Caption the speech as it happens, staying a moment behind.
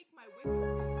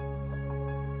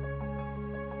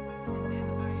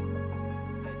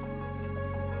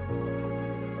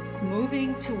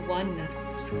moving to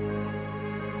oneness.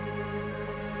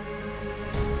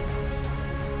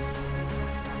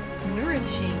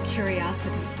 Nourishing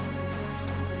curiosity.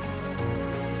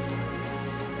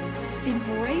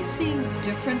 Embracing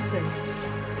differences.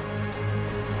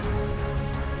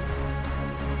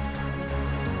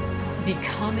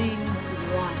 Becoming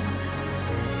one.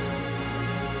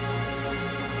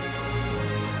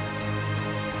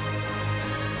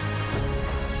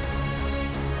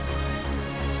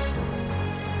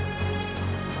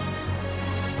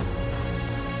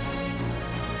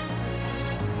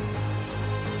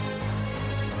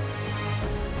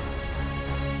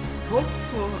 Hope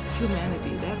for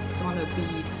humanity, that's going to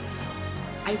be,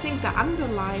 I think, the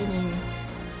underlining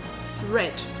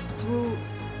thread through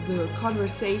the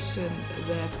conversation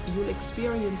that you'll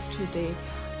experience today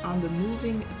on the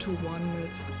Moving to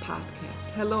Oneness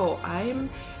podcast. Hello, I'm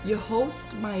your host,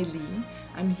 Mylene.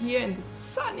 I'm here in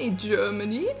sunny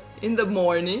Germany in the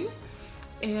morning,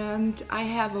 and I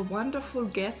have a wonderful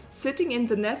guest sitting in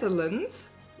the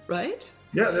Netherlands, right?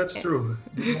 Yeah, that's true.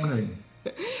 Good morning.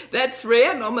 That's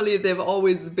rare. Normally they've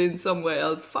always been somewhere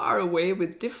else far away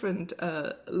with different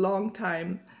long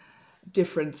time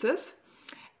differences.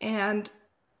 And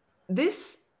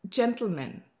this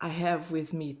gentleman I have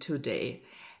with me today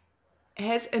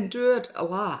has endured a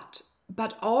lot,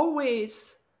 but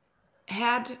always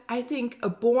had, I think, a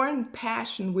born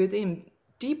passion within,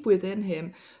 deep within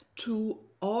him, to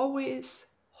always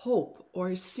hope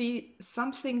or see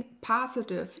something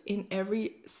positive in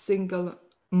every single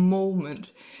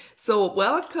moment. So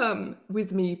welcome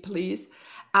with me, please,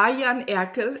 Arjan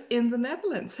Erkel in the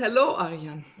Netherlands. Hello,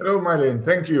 Arjan. Hello, Mylene.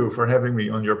 Thank you for having me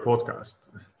on your podcast.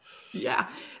 Yeah.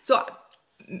 So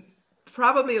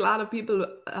probably a lot of people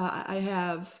I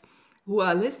have who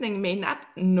are listening may not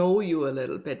know you a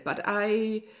little bit, but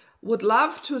I would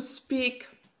love to speak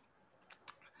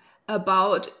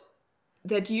about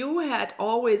that you had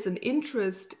always an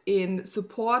interest in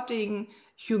supporting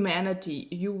humanity.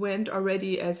 You went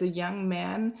already as a young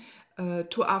man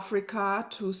to Africa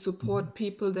to support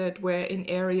people that were in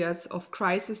areas of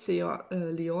crisis,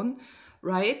 Leon,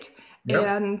 right?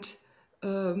 Yeah. And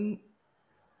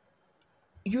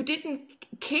you didn't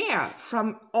care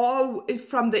from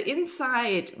the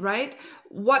inside, right?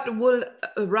 What will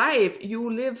arrive?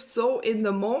 You live so in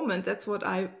the moment. That's what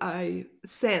I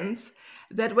sense.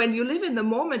 That when you live in the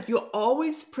moment, you're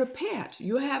always prepared.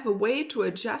 You have a way to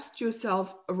adjust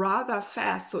yourself rather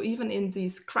fast. So even in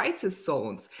these crisis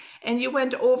zones, and you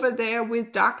went over there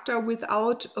with Doctor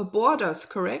Without Borders,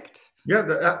 correct? Yeah,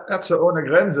 Ärzte ohne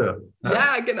Grenze.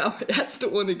 Ja, genau,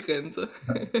 Ärzte ohne Grenze.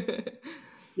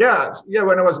 Yeah.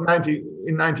 When I was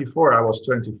in 94, I was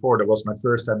 24. That was my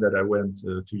first time that I went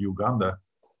to Uganda.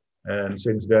 And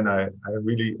since then, I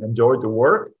really enjoyed the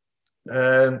work.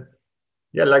 And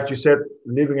yeah, like you said,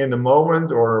 living in the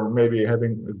moment or maybe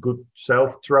having a good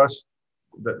self-trust,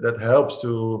 that helps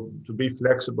to be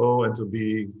flexible and to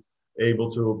be able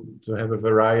to have a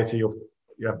variety of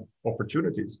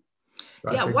opportunities.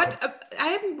 So Yeah,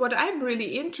 what I'm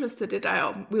really interested in,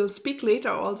 I will speak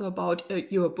later also about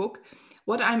your book.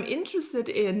 What I'm interested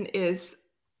in is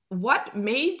what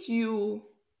made you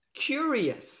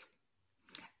curious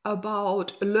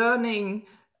about learning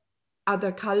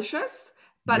other cultures,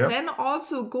 but then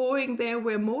also going there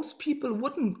where most people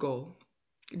wouldn't go,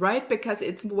 right? Because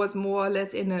it was more or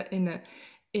less in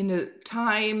a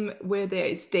time where there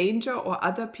is danger or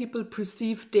other people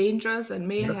perceive dangers and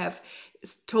may have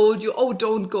told you, oh,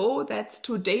 don't go, that's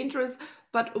too dangerous.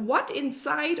 But what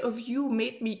inside of you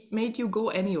made you go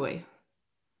anyway?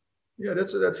 Yeah,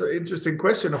 that's an interesting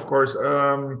question, of course.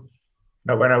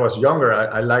 Now, when I was younger,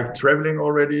 I liked traveling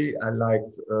already. I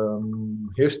liked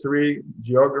history,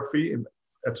 geography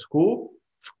at school.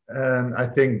 And I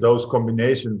think those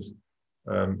combinations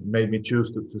made me choose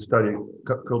to study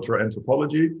cultural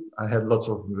anthropology. I had lots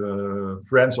of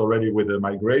friends already with a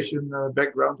migration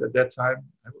background at that time,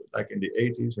 like in the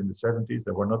 80s, in the 70s.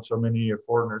 There were not so many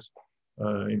foreigners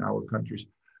in our countries.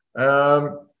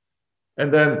 And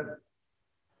then,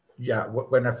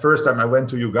 when I first time I went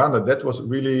to Uganda, that was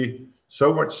really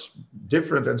so much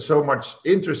different and so much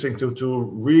interesting to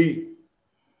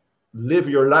relive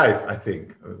your life, I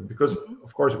think. Because,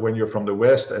 of course, when you're from the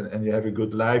West and you have a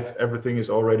good life, everything is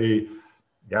already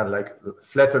like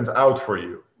flattened out for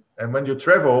you. And when you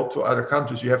travel to other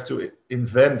countries, you have to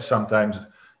invent sometimes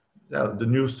the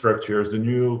new structures, the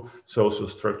new social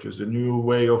structures, the new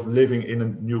way of living in a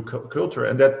new culture.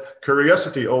 And that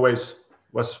curiosity always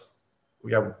was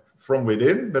from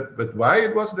within, but why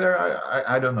it was there,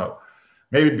 I don't know.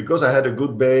 Maybe because I had a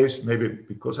good base, maybe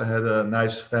because I had a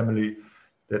nice family,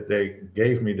 that they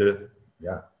gave me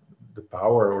the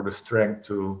power or the strength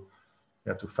to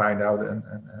find out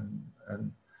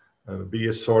and be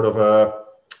a sort of a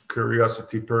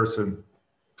curiosity person,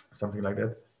 something like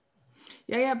that.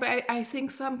 Yeah, but I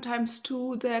think sometimes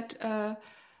too that,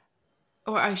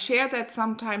 or I share that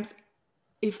sometimes,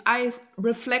 if I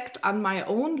reflect on my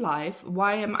own life,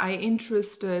 why am I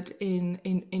interested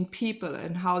in people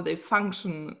and how they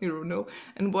function,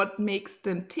 and what makes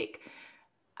them tick?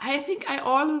 I think I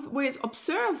always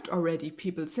observed already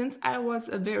people since I was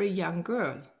a very young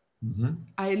girl.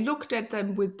 I looked at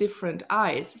them with different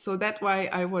eyes. So that's why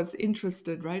I was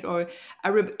interested, right? Or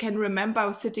I can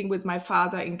remember sitting with my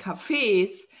father in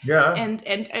cafes Yeah.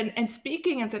 and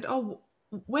speaking and said, oh,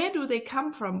 where do they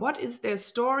come from? What is their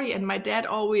story? And my dad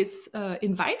always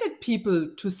invited people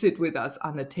to sit with us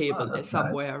on a table that's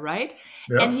somewhere, right?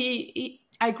 Yeah. And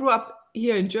I grew up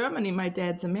here in Germany. My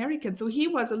dad's American. So he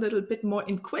was a little bit more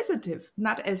inquisitive,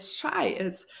 not as shy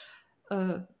as,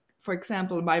 for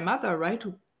example, my mother, right?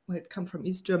 Who had come from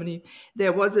East Germany.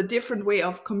 There was a different way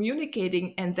of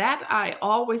communicating. And that I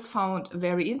always found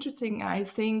very interesting. I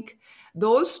think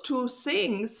those two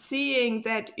things, seeing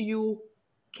that you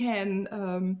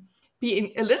can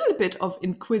be a little bit of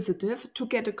inquisitive to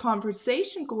get a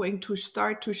conversation going, to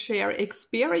start to share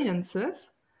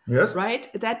experiences, Yes.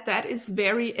 right? That is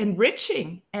very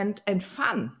enriching and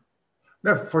fun.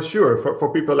 Yeah, for sure,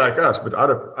 for people like us, but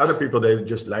other people, they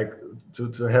just like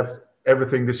to have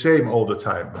everything the same all the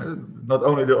time. Not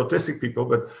only the autistic people,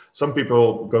 but some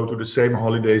people go to the same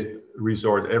holiday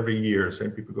resort every year. Same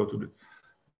people go to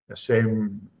the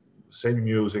same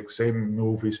music, same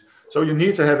movies. So you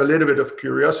need to have a little bit of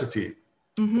curiosity,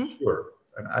 for sure.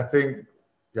 And I think,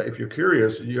 if you're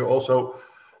curious, you also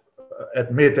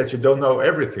admit that you don't know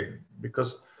everything.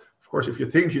 Because, of course, if you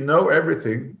think you know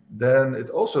everything, then it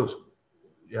also,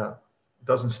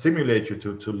 doesn't stimulate you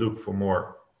to look for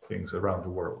more things around the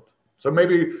world. So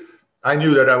maybe I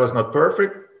knew that I was not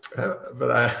perfect,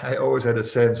 but I always had a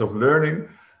sense of learning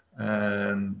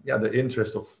and the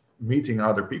interest of meeting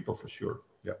other people, for sure.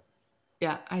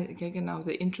 Yeah, I think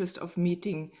the interest of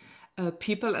meeting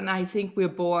people, and I think we're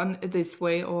born this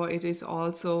way, or it is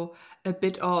also a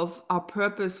bit of our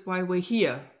purpose why we're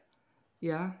here.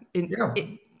 Yeah,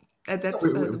 that's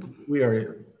we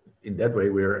are in that way.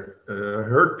 We're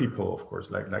herd people, of course,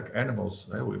 like animals.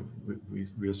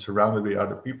 We are surrounded by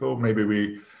other people. Maybe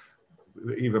we're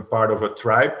even part of a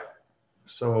tribe.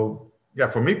 So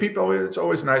for me, people, it's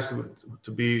always nice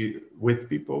to be with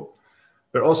people,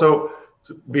 but also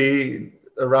to be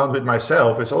around with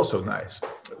myself is also nice.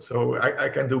 So I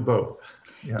can do both.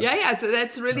 Yeah. So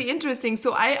that's really interesting.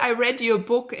 So I read your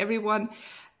book, everyone.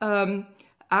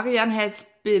 Ariane has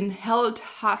been held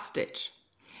hostage.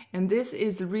 And this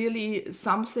is really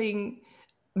something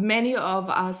many of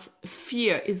us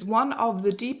fear, is one of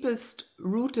the deepest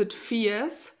rooted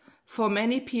fears for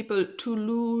many people, to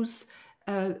lose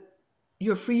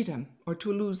your freedom, or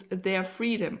to lose their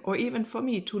freedom, or even for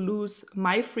me to lose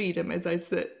my freedom. As I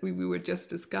said, we were just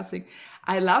discussing,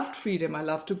 I loved freedom. I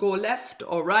love to go left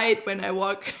or right when I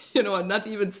walk, not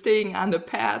even staying on a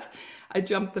path. I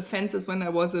jumped the fences when I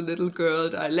was a little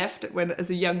girl. I left as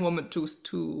a young woman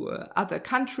to other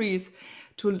countries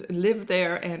to live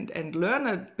there and learn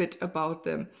a bit about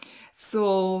them.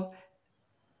 So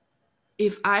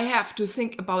if I have to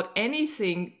think about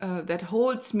anything that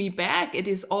holds me back, it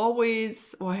is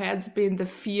always, or has been, the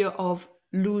fear of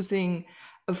losing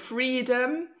a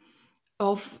freedom,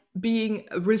 of being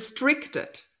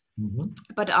restricted.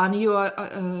 But on your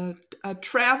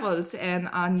travels and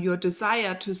on your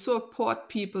desire to support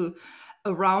people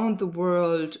around the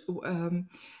world,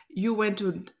 you went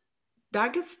to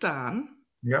Dagestan,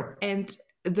 and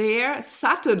there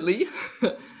suddenly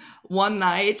one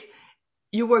night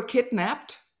you were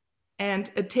kidnapped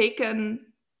and taken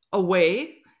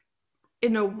away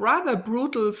in a rather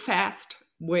brutal, fast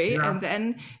way. And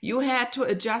then you had to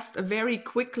adjust very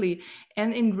quickly.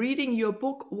 And in reading your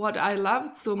book, what I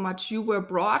loved so much, you were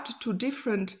brought to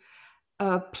different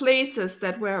places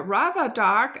that were rather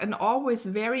dark and always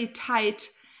very tight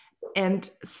and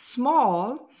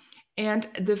small. And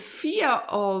the fear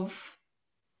of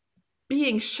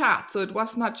being shot, so it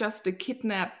was not just a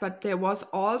kidnap, but there was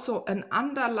also an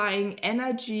underlying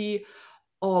energy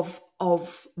of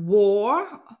war,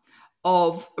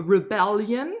 of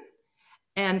rebellion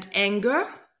and anger,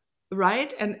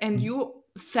 right? And you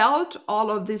felt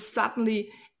all of this suddenly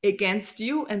against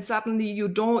you, and suddenly you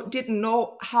didn't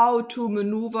know how to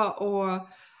maneuver or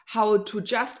how to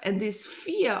just, and this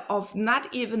fear of not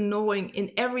even knowing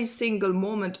in every single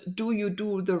moment, do you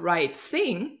do the right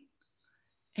thing,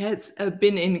 has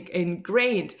been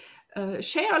ingrained.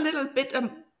 Share a little bit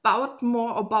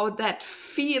more about that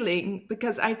feeling,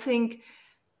 because I think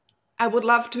I would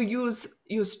love to use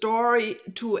your story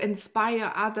to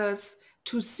inspire others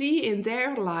to see in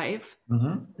their life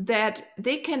Mhm. that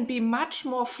they can be much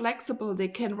more flexible, they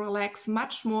can relax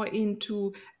much more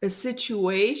into a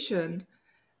situation,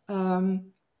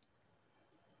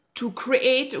 to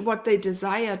create what they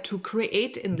desire to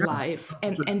create in Yeah, life,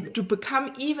 and absolutely. to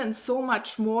become even so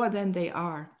much more than they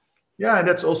are. Yeah, and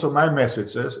that's also my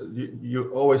message.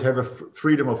 You always have a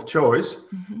freedom of choice,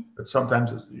 Mhm. but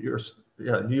sometimes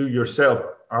you yourself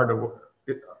are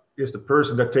is the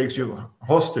person that takes you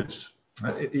hostage,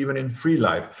 even in free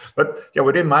life. But yeah,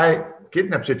 within my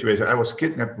kidnap situation, I was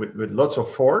kidnapped with lots of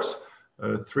force.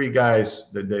 Three guys,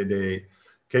 they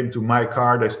came to my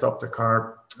car, they stopped the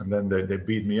car, and then they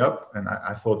beat me up, and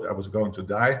I thought I was going to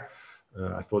die.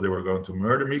 I thought they were going to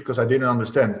murder me because I didn't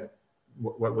understand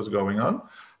what was going on.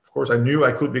 Of course, I knew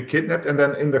I could be kidnapped. And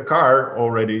then in the car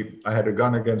already, I had a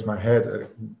gun against my head, a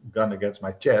gun against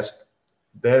my chest.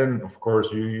 Then, of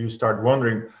course, you start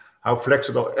wondering, how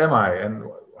flexible am I? And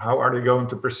how are they going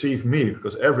to perceive me?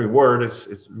 Because every word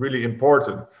is really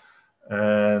important.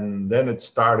 And then it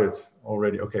started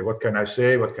already, okay, what can I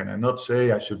say? What can I not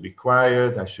say? I should be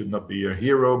quiet. I should not be a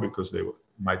hero because they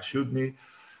might shoot me.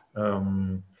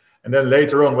 And then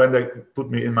later on, when they put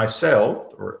me in my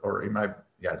cell, or in my,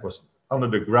 yeah, it was under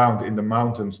the ground in the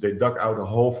mountains, they dug out a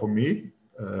hole for me,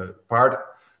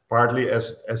 partly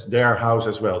as their house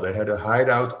as well. They had a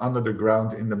hideout under the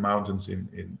ground in the mountains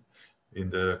in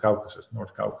the Caucasus,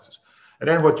 North Caucasus. And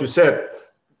then what you said,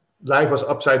 life was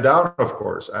upside down, of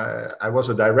course. I was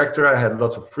a director, I had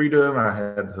lots of freedom, I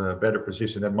had a better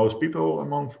position than most people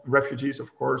among refugees,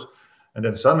 of course. And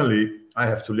then suddenly I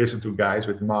have to listen to guys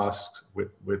with masks,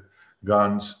 with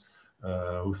guns,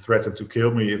 who threatened to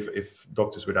kill me if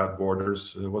Doctors Without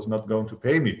Borders was not going to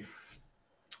pay me.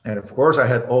 And of course, I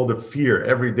had all the fear.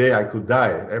 Every day I could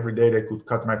die. Every day they could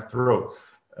cut my throat.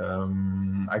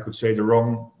 I could say the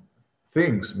wrong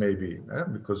things, maybe,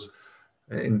 because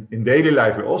in daily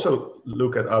life, we also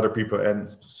look at other people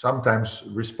and sometimes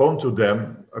respond to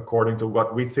them according to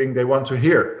what we think they want to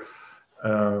hear.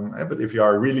 But if you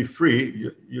are really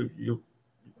free,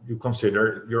 you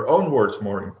consider your own words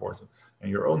more important and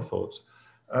your own thoughts.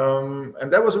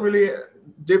 And that was really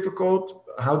difficult.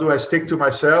 How do I stick to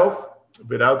myself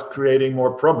without creating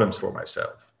more problems for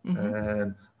myself? Mhm.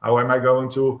 And how am I going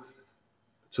to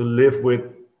live with,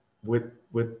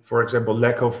 for example,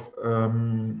 lack of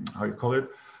how you call it,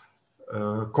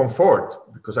 comfort,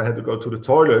 because I had to go to the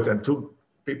toilet and two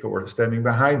people were standing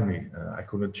behind me. I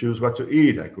couldn't choose what to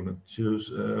eat. I couldn't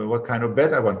choose what kind of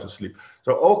bed I want to sleep.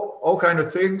 So all kind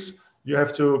of things you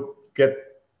have to get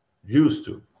used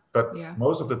to. But Yeah.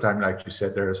 most of the time, like you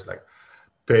said, there's like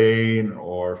pain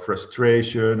or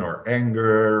frustration or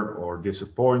anger or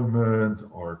disappointment,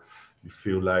 or you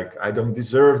feel like I don't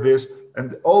deserve this.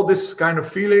 And all these kind of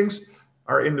feelings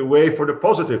are in the way for the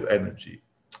positive energy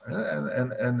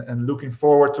and looking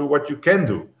forward to what you can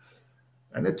do.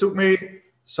 And it took me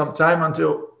some time,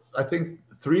 until I think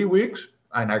 3 weeks,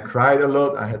 and I cried a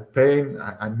lot. I had pain.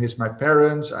 I missed my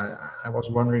parents. I was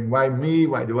wondering, why me?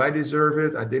 Why do I deserve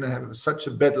it? I didn't have such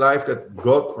a bad life that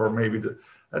God, or maybe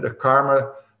the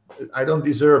karma, I don't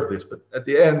deserve this. But at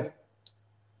the end,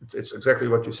 it's exactly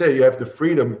what you say. You have the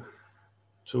freedom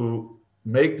to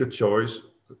make the choice.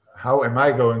 How am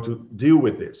I going to deal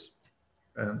with this?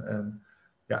 And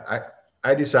yeah,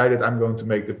 I decided I'm going to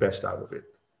make the best out of it.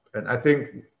 And I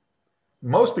think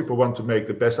most people want to make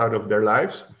the best out of their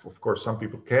lives. Of course, some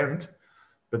people can't,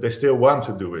 but they still want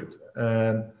to do it.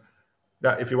 And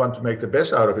yeah, if you want to make the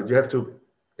best out of it, you have to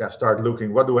start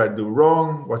looking, what do I do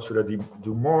wrong? What should I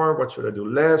do more? What should I do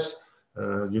less?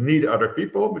 You need other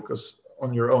people, because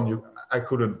on your own, I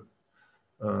couldn't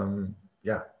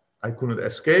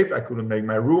escape. I couldn't make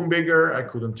my room bigger. I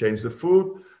couldn't change the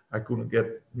food. I couldn't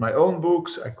get my own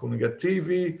books. I couldn't get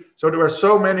TV. So there were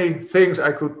so many things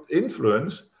I could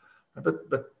influence,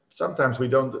 but sometimes we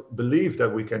don't believe that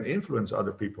we can influence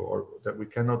other people, or that we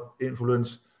cannot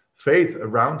influence fate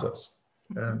around us.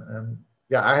 And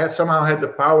I somehow had the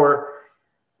power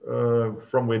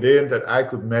from within, that I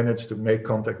could manage to make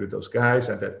contact with those guys,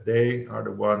 and that they are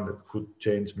the one that could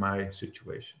change my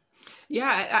situation.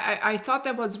 Yeah, I thought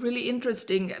that was really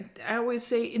interesting. I always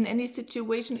say, in any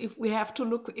situation, if we have to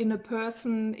look in a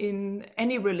person, in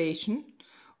any relation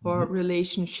or Mhm.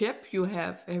 relationship you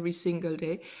have every single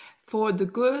day, for the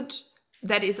good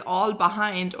that is all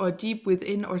behind or deep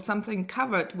within, or something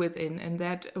covered within, and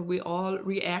that we all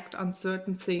react on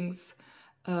certain things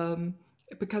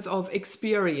because of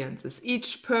experiences,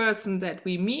 each person that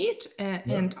we meet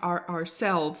and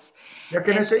ourselves. Yeah,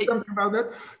 can I And say something about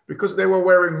that? Because they were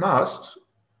wearing masks,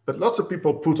 but lots of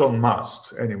people put on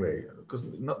masks anyway, because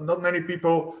not many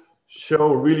people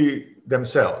show really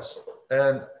themselves.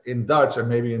 And in Dutch and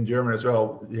maybe in German as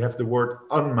well, you have the word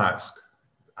unmask.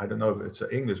 I don't know if it's an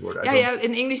English word. yeah,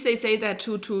 in English they say that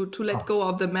to let go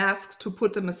of the masks, to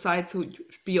put them aside, so you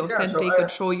be authentic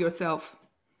and show yourself.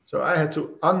 So I had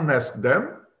to unmask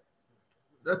them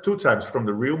 2 times, from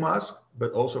the real mask,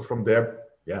 but also from their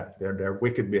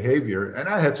wicked behavior. And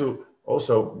I had to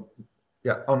also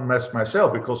unmask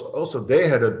myself, because also they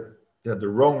had the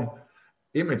wrong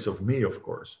image of me, of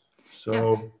course.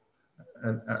 So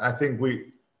and I think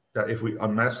if we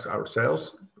unmask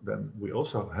ourselves, then we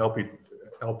also help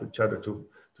each other to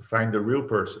find the real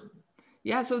person.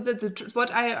 Yeah, so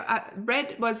what I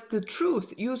read was the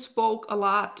truth. You spoke a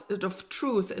lot of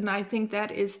truth, and I think that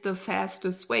is the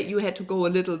fastest way. You had to go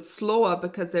a little slower,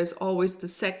 because there's always the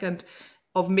second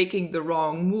of making the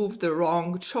wrong move, the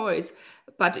wrong choice.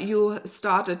 But you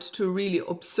started to really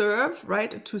observe,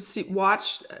 right? To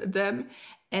watch them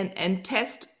and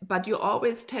test, but you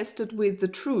always tested with the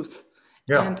truth.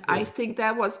 Yeah, and I think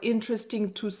that was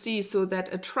interesting to see, so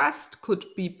that a trust could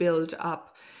be built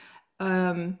up.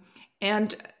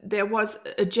 And there was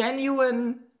a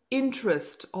genuine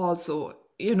interest also.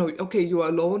 Okay, you are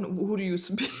alone. Who do you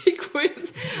speak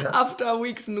with after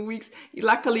weeks and weeks?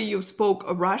 Luckily, you spoke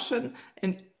a Russian,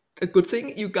 and a good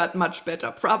thing, you got much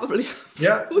better, probably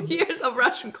after 2 years of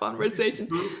Russian conversation.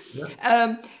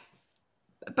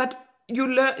 But you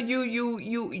learn,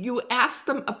 you ask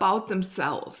them about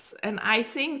themselves, and I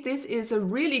think this is a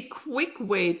really quick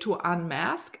way to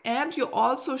unmask. And you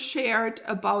also shared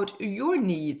about your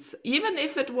needs, even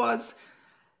if it was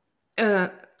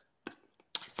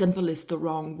simple is the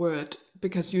wrong word,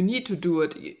 because you need to do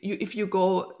it. If you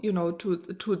go,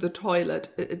 to the toilet,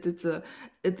 it's a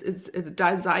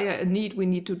desire, a need we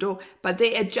need to do. But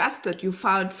they adjusted. You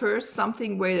found first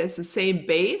something where there's the same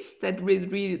base that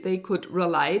really they could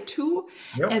rely to,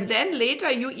 and then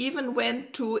later you even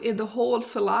went to in the whole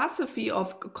philosophy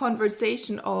of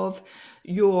conversation of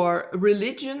your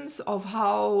religions, of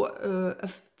how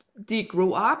they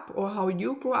grew up or how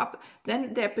you grew up.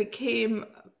 Then there became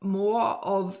more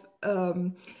of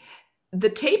the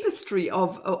tapestry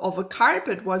of a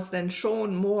carpet was then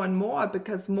shown more and more,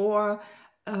 because more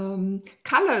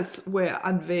colors were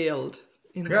unveiled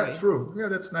in a way. True. Yeah,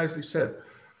 that's nicely said.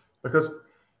 Because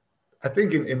I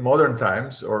think in modern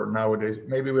times, or nowadays,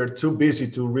 maybe we're too busy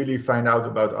to really find out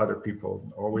about other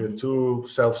people, or we're too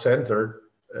self-centered,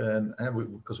 and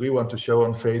because we want to show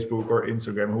on Facebook or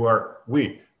Instagram who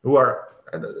are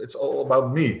it's all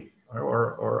about me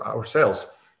or ourselves.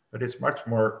 But it's much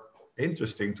more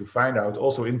interesting to find out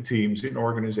also in teams, in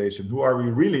organization, who are we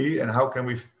really, and how can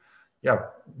we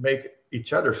make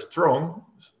each other strong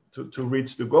to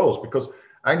reach the goals. Because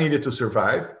I needed to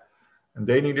survive and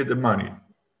they needed the money.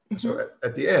 So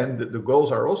at the end, the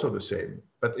goals are also the same.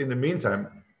 But in the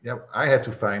meantime, I had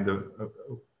to find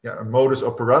a modus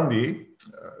operandi,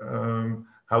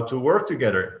 how to work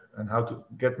together and how to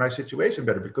get my situation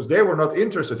better, because they were not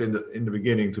interested in the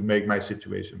beginning to make my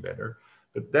situation better.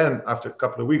 But then after a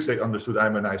couple of weeks, they understood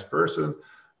I'm a nice person.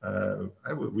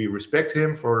 We respect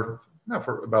him for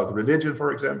about religion,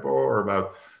 for example, or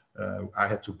about I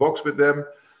had to box with them.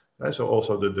 So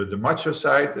also the macho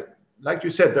side, like you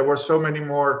said, there were so many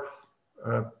more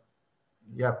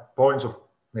points of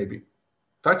maybe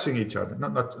touching each other,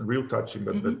 not real touching,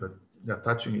 but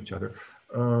touching each other,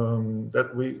 that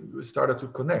we started to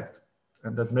connect,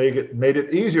 and that made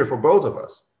it easier for both of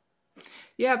us.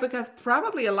 Yeah, because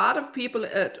probably a lot of people,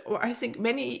 or I think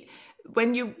many,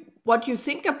 what you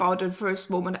think about at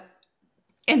first moment,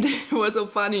 and it was so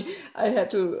funny. I had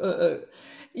to.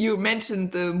 You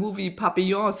mentioned the movie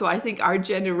Papillon, so I think our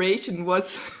generation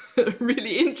was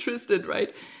really interested,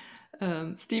 right?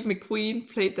 Steve McQueen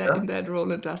played that in that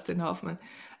role, and Dustin Hoffman.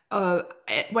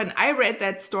 When I read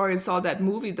that story and saw that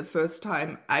movie the first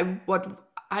time, what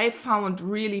I found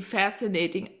really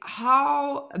fascinating,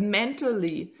 how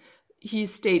mentally he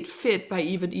stayed fit by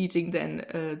even eating then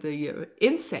the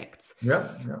insects.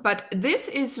 But this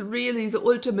is really the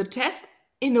ultimate test.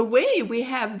 In a way, we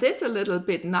have this a little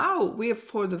bit now. We are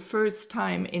for the first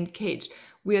time encaged.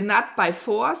 We are not by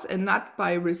force and not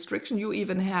by restriction. You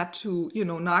even had to,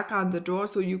 knock on the door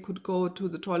so you could go to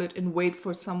the toilet and wait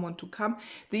for someone to come.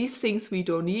 These things we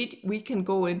don't need. We can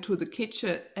go into the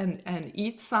kitchen and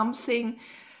eat something.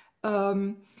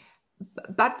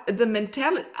 But the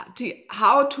mentality,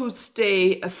 how to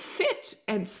stay fit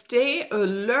and stay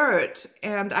alert.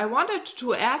 And I wanted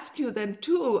to ask you then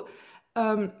too,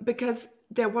 because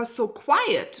there was so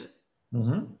quiet,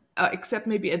 Mhm. except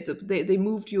maybe they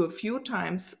moved you a few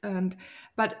times,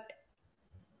 but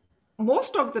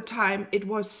most of the time it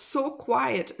was so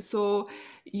quiet, so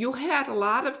you had a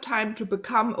lot of time to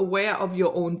become aware of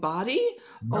your own body,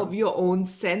 Yeah. of your own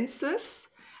senses,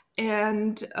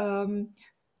 and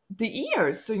the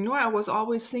ears. So I was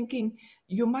always thinking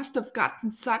you must have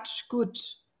gotten such good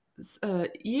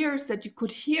ears that you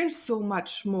could hear so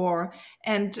much more.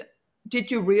 And did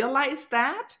you realize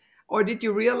that? Or did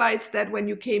you realize that when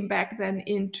you came back then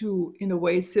into, in a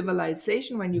way,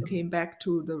 civilization, when you came back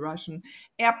to the Russian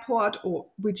airport, or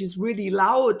which is really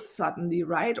loud suddenly,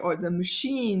 right? Or the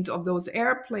machines of those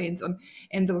airplanes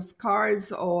and those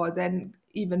cars, or then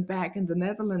even back in the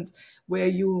Netherlands, where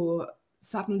you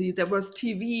suddenly there was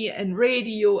TV and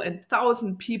radio and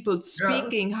thousand people Yeah.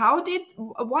 speaking.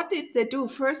 What did they do?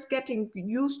 First, getting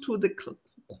used to the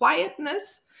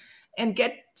quietness and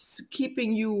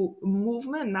keeping you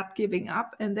movement, not giving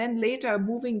up, and then later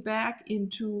moving back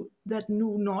into that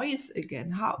new noise again.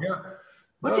 Yeah.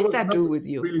 What No, it did was that not do with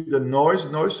you? really the noise,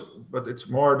 but it's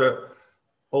more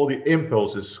all the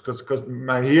impulses. Because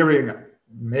my hearing,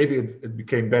 maybe it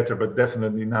became better, but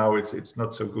definitely now it's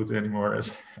not so good anymore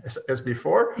as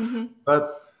before. Hmm.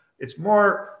 But it's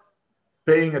more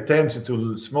paying attention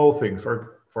to small things.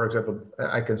 For example,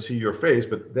 I can see your face,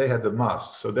 but they had the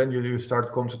mask. So then you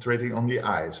start concentrating on the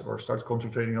eyes, or start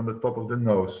concentrating on the top of the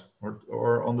nose,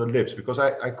 or on the lips, because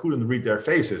I couldn't read their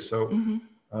faces. So Hmm.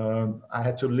 I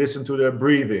had to listen to their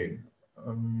breathing.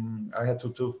 I had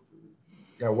to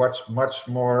watch much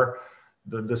more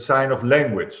the sign of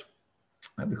language,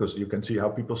 because you can see how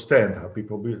people stand, how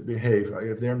people behave,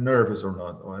 if they're nervous or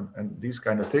not, and these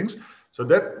kind of things. So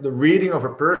that the reading of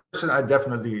a person, I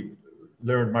definitely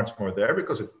learned much more there,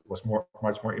 because it was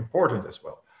much more important as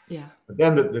well. Yeah. But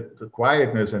then the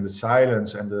quietness and the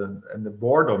silence and the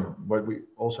boredom, what we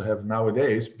also have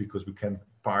nowadays, because we can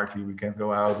party, we can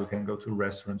go out, we can go to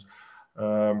restaurants.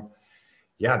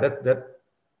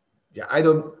 I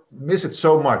don't miss it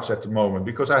so much at the moment,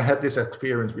 because I had this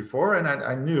experience before, and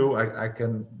I knew I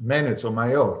can manage on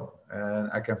my own,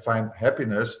 and I can find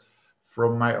happiness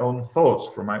from my own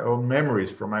thoughts, from my own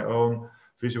memories, from my own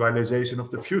visualization of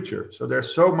the future. So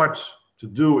there's so much to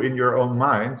do in your own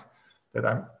mind that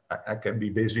I can be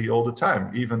busy all the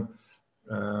time. Even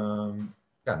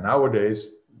nowadays,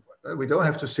 we don't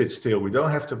have to sit still. We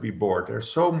don't have to be bored. There's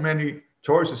so many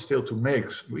choices still to make.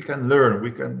 We can learn.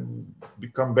 We can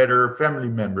become better family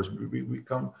members. We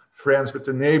become friends with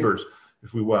the neighbors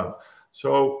if we want.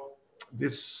 So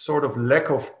this sort of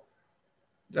lack of,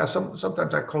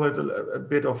 sometimes I call it a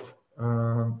bit of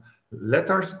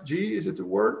lethargy. Is it a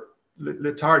word?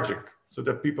 Lethargic. So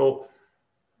that people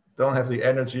don't have the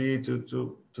energy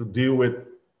to deal with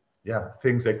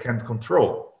things they can't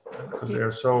control, because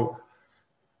they're so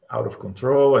out of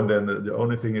control, and then the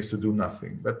only thing is to do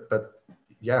nothing. But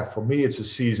for me, it's a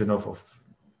season of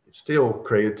still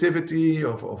creativity,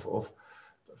 of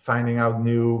finding out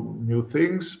new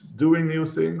things, doing new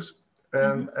things,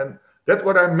 and that's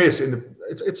what I miss.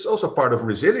 It's also part of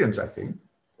resilience, I think,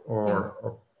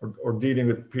 or dealing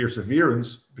with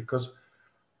perseverance, because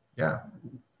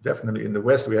definitely in the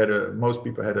West most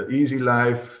people had an easy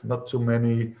life, not too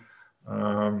many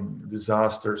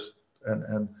disasters,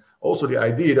 and also the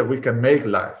idea that we can make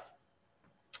life.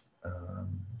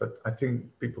 But I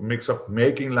think people mix up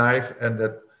making life and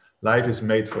that life is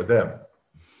made for them.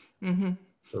 Mm-hmm.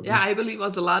 So I believe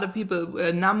also a lot of people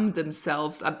numb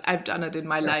themselves. I've done it in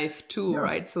my life too,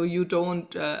 right? So you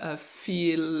don't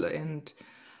feel and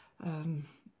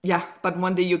but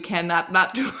one day you cannot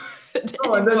not do it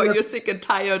anymore. You're sick and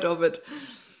tired of it.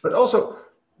 But also,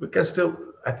 we can still,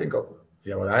 I think,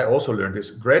 what I also learned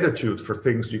is gratitude for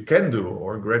things you can do,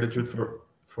 or gratitude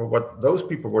for what those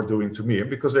people were doing to me.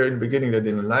 Because in the beginning, they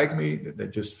didn't like me. They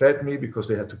just fed me because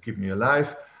they had to keep me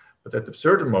alive. But at a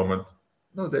certain moment,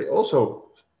 no, they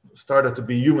also started to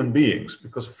be human beings.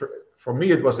 Because for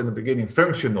me, it was in the beginning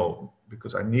functional,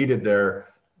 because I needed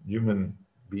their human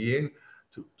being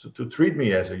to treat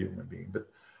me as a human being. But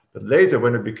later,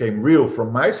 when it became real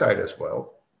from my side as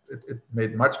well, it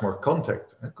made much more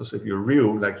contact. Because if you're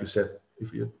real, like you said,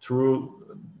 if you're true,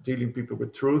 dealing people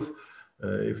with truth,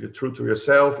 if you're true to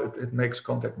yourself, it makes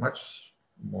contact much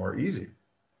more easy.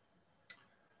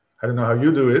 I don't know how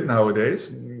you do it nowadays.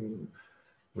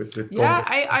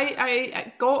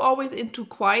 I go always into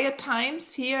quiet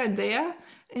times here and there,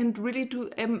 and really to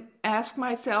ask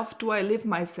myself, do I live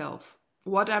myself?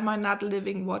 What am I not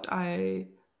living? What I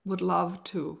would love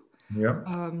to? Yeah.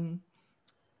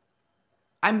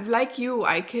 I'm like you,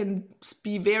 I can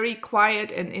be very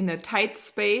quiet and in a tight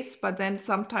space, but then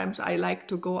sometimes I like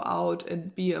to go out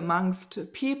and be amongst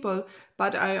people,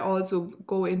 but I also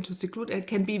go into seclude and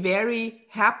can be very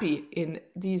happy in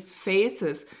these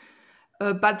phases.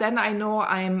 But then I know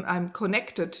I'm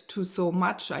connected to so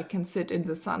much. I can sit in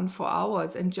the sun for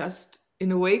hours and just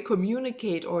in a way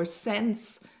communicate or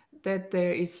sense that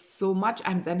there is so much.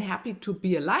 I'm then happy to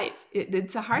be alive.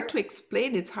 It's hard to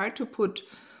explain. It's hard to put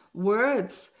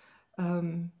words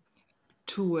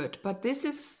to it. But this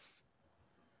is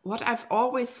what I've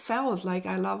always felt. Like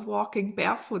I love walking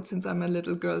barefoot since I'm a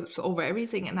little girl, so over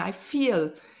everything, and I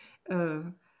feel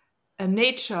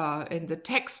nature and the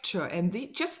texture, and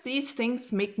just these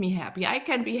things make me happy. I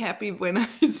can be happy when I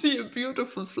see a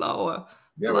beautiful flower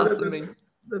Yeah, well, blossoming.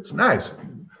 that's nice.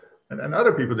 And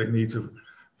other people, they need to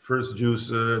first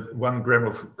use 1 gram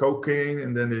of cocaine,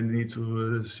 and then they need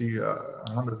to see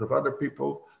hundreds of other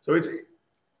people. So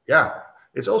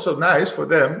it's also nice for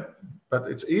them, but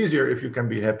it's easier if you can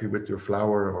be happy with your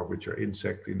flower or with your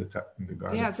insect in the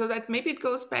garden. Yeah, so that maybe it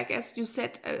goes back, as you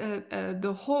said,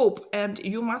 the hope, and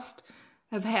you must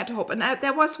have had hope. And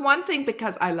there was one thing,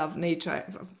 because I love nature.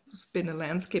 I've been a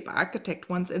landscape architect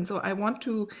once, and so I want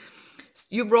to.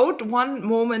 You wrote one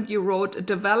moment. You wrote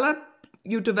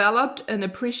You developed an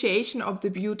appreciation of the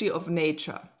beauty of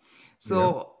nature.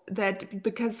 So that,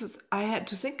 because I had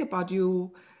to think about,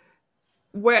 you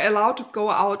were allowed to go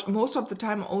out most of the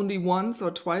time only once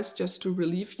or twice just to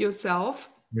relieve yourself.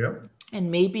 Yeah.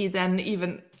 And maybe then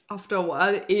even after a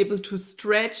while able to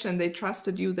stretch, and they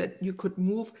trusted you that you could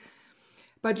move.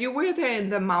 But you were there in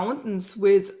the mountains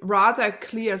with rather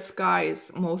clear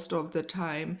skies most of the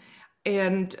time.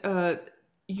 And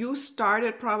you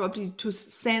started probably to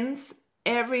sense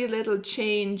every little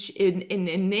change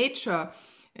in nature.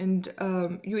 And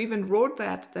you even wrote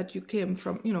that you came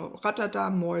from,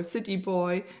 Rotterdam, or a city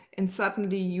boy, and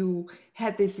suddenly you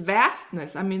had this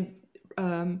vastness,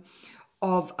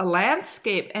 of a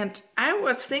landscape. And I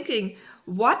was thinking,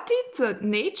 what did the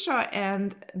nature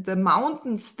and the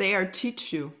mountains there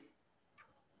teach you?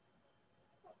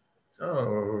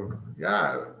 Oh,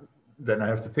 yeah. Then I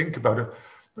have to think about it.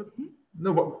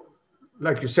 No, but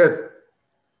like you said,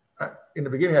 in the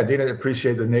beginning, I didn't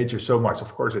appreciate the nature so much.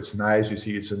 Of course, it's nice. You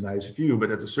see, it's a nice view.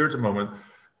 But at a certain moment,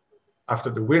 after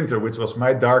the winter, which was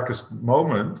my darkest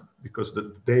moment, because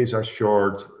the days are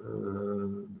short,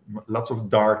 lots of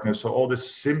darkness. So all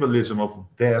this symbolism of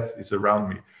death is around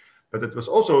me. But it was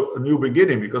also a new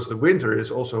beginning, because the winter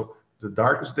is also the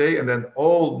darkest day. And then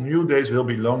all new days will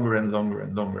be longer and longer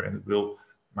and longer. And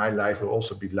my life will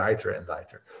also be lighter and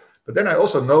lighter. But then I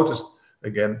also noticed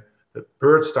again that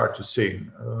birds start to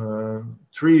sing.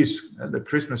 Trees, and the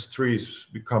Christmas trees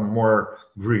become more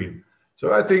green.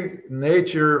 So I think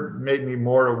nature made me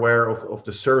more aware of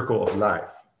the circle of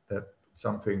life, that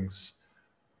some things,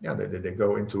 they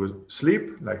go into a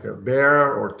sleep, like a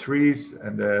bear or trees,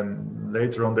 and then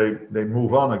later on they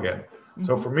move on again. Mm-hmm.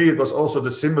 So for me, it was also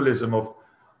the symbolism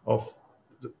of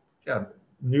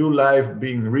new life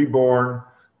being reborn,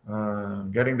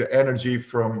 getting the energy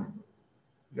from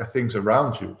things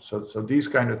around you. So these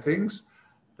kind of things,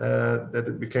 that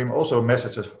it became also a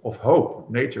message of hope.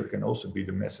 Nature can also be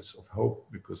the message of hope,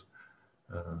 because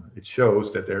it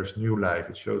shows that there's new life.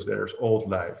 It shows there's old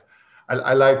life.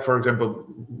 I like, for example,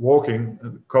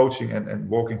 coaching and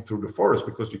walking through the forest,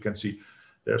 because you can see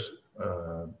there's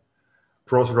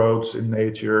crossroads in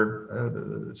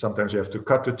nature. Sometimes you have to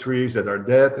cut the trees that are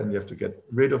dead, and you have to get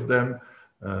rid of them.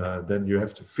 Then you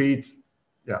have to feed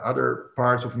other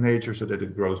parts of nature so that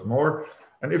it grows more.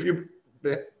 And if you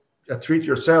treat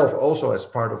yourself also as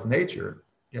part of nature,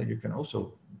 you can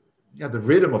also, the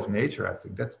rhythm of nature, I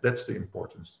think that's the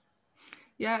importance.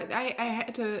 Yeah, I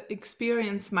had an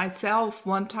experience myself.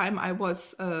 One time I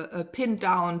was pinned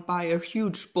down by a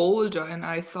huge boulder, and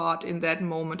I thought in that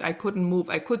moment I couldn't move.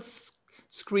 I could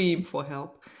scream for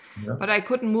help, but I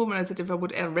couldn't move. And I said, if I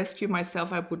would rescue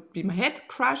myself, I would be my head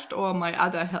crushed or my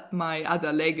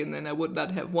other leg, and then I would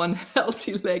not have one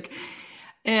healthy leg.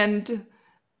 And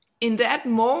in that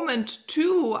moment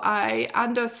too, I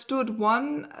understood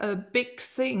one big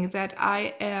thing, that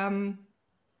I am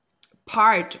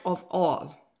part of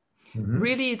all. Mm-hmm.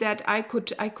 Really, that I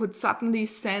could suddenly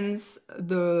sense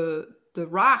the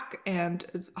rock, and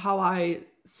how I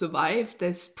survived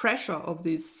this pressure of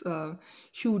this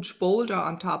huge boulder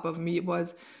on top of me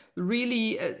was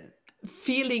really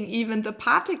feeling even the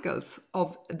particles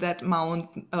of that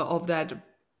mountain, of that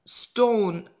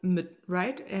stone,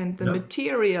 right, and the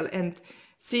material, and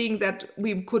seeing that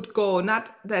we could go,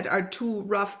 not that are two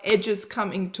rough edges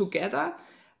coming together,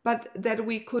 but that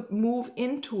we could move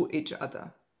into each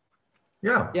other.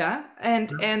 Yeah. Yeah.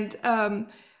 And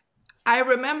I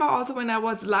remember also when I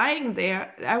was lying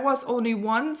there, I was only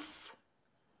once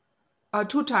or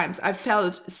two times I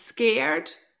felt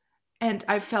scared and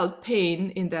I felt pain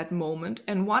in that moment.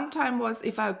 And one time was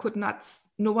if I could not,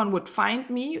 no one would find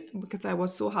me because I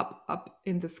was so up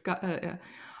in the sky,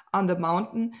 on the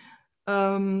mountain,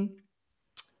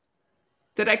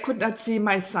 that I could not see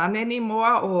my son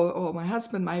anymore, or my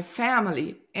husband, my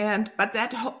family. But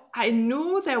I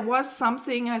knew there was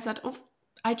something. I said, oh,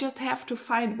 I just have to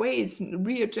find ways,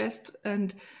 readjust,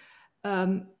 and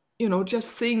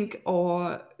just think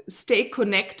or stay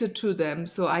connected to them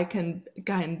so I can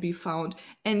be found.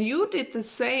 And you did the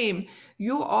same.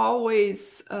 You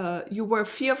always you were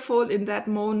fearful in that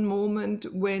moment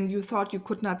when you thought you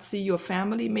could not see your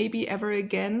family maybe ever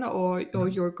again, or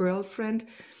your girlfriend,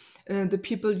 the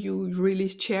people you really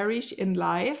cherish in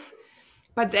life.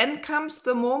 But then comes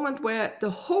the moment where the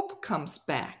hope comes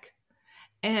back.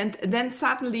 And then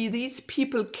suddenly these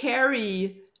people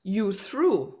carry you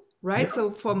through, right? Yeah.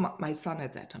 So for my son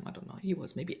at that time, I don't know, he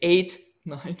was maybe 8,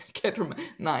 9, I can't remember,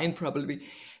 9 probably.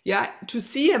 Yeah, to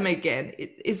see him again,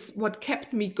 it is what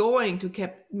kept me going, to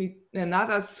kept me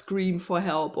another scream for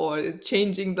help, or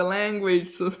changing the language,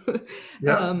 so,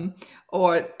 Yeah.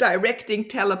 or directing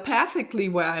telepathically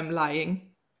where I'm lying.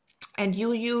 And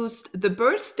you used the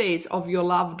birthdays of your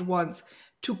loved ones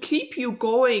to keep you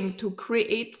going, to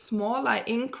create smaller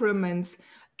increments,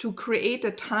 to create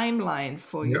a timeline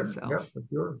for Yeah. Yeah. yourself. For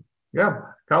sure. Yeah.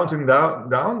 Counting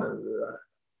down.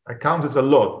 I counted a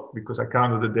lot because I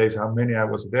counted the days how many I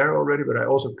was there already, but I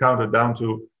also counted down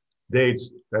to dates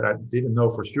that I didn't know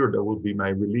for sure that would be my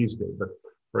release date. But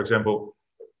for example,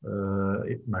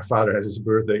 my father has his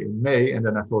birthday in May, and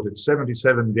then I thought it's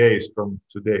 77 days from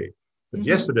today. But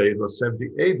yesterday it was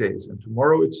 78 days, and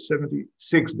tomorrow it's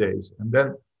 76 days. And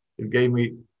then it gave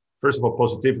me, first of all,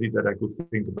 positivity that I could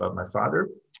think about my father,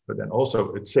 but then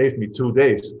also it saved me 2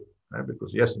 days.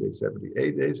 Because yesterday is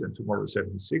 78 days and tomorrow is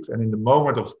 76. And in the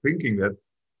moment of thinking that,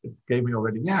 it gave me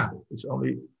already, it's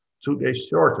only 2 days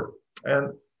shorter. And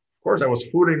of course, I was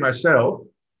fooling myself.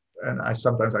 And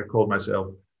sometimes I called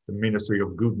myself the Ministry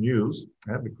of Good News,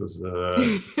 because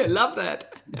I love that.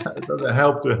 it doesn't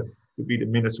help to be the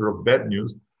Minister of Bad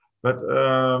News. But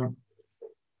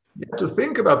to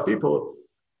think about people,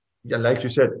 like you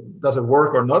said, does it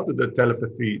work or not with the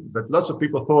telepathy? But lots of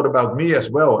people thought about me as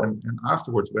well. And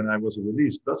afterwards, when I was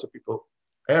released, lots of people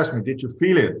asked me, did you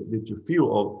feel it? Did you feel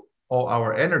all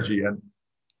our energy? And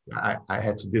I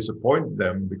had to disappoint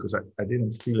them because I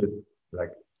didn't feel it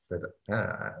like that.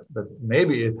 But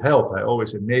maybe it helped. I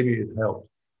always said, maybe it helped.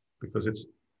 Because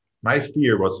my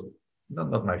fear was,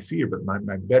 not my fear, but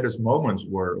my baddest moments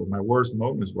were, or my worst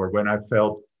moments were when I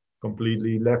felt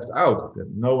completely left out, that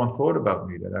no one thought about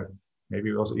me, that I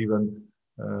maybe was even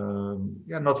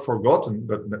not forgotten,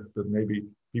 but maybe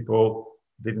people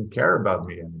didn't care about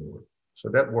me anymore. So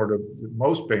that were the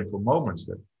most painful moments.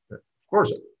 That of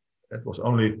course, that was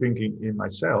only thinking in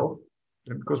myself,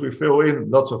 and because we fill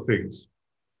in lots of things.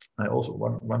 I also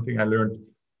one thing I learned: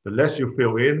 the less you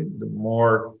fill in, the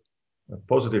more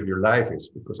positive your life is,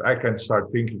 because I can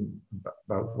start thinking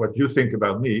about what you think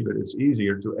about me, but it's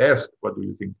easier to ask, what do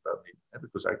you think about me?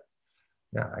 Because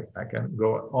I can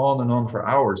go on and on for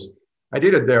hours. I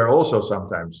did it there also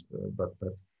sometimes, but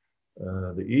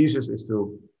the easiest is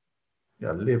to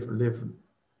live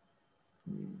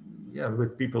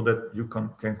with people that you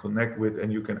can connect with,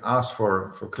 and you can ask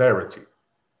for clarity.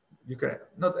 You can,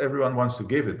 not everyone wants to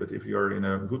give it, but if you're in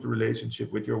a good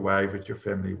relationship with your wife, with your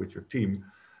family, with your team,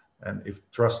 and if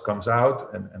trust comes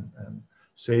out and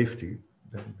safety,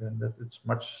 then that it's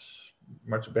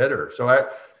much better. So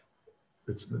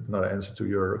it's not an answer to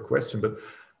your question, but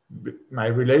my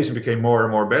relation became more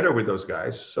and more better with those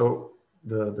guys. So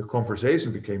the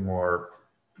conversation became more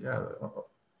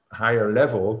higher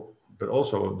level, but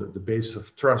also the basis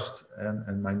of trust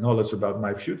and my knowledge about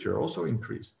my future also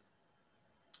increased.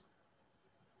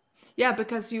 Yeah,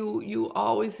 because you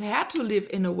always had to live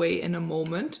in a way, in a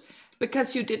moment,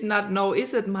 because you did not know,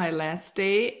 is it my last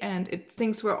day? And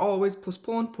things were always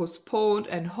postponed,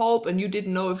 and hope, and you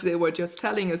didn't know if they were just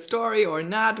telling a story or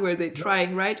not. Were they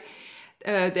trying, right?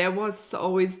 There was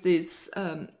always this,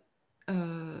 I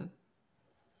don't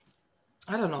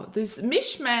know, this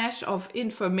mishmash of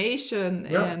information,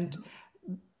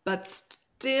 but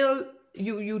still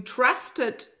you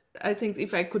trusted. I think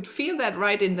if I could feel that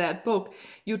right in that book,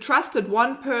 you trusted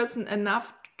one person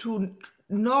enough to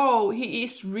know he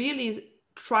is really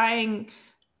trying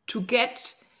to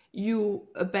get you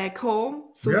back home,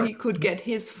 so he could get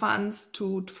his funds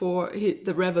for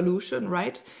the revolution,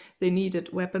 right? They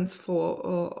needed weapons for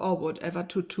or whatever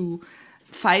to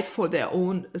fight for their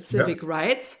own civic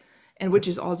rights, and which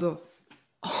is also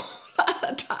a whole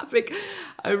other topic.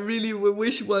 I really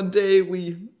wish one day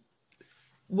we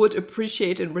would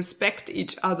appreciate and respect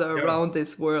each other around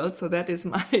this world. So that is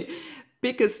my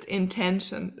biggest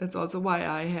intention. That's also why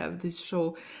I have this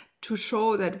show, to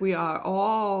show that we are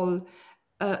all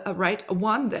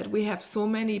one, that we have so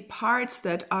many parts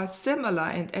that are similar,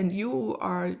 and you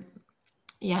are,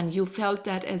 and you felt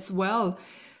that as well.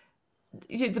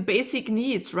 The basic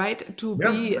needs, right? To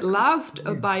be loved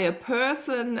by a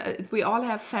person. We all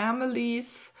have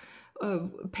families,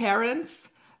 parents,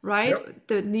 right?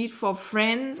 The need for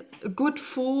friends, good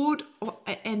food,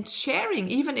 and sharing.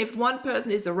 Even if one person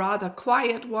is a rather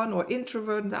quiet one or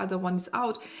introvert and the other one is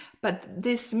out, but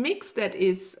this mix that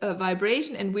is a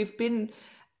vibration, and we've been,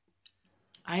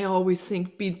 I always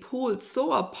think, been pulled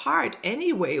so apart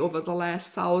anyway over the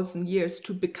last 1,000 years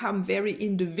to become very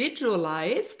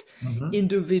individualized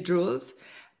individuals.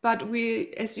 But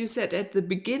we, as you said at the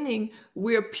beginning,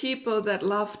 we're people that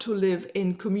love to live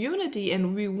in community,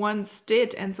 and we once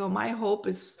did. And so my hope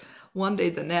is one day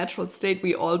the natural state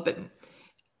we all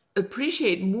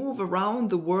appreciate, move around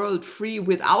the world free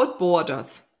without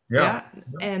borders.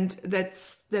 And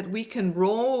that we can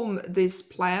roam this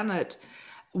planet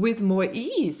with more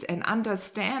ease and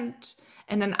understand,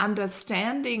 and an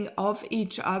understanding of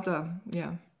each other.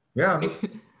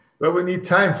 Well, we need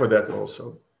time for that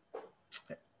also,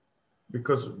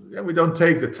 because we don't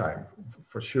take the time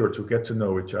for sure to get to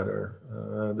know each other.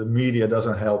 The media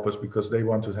doesn't help us because they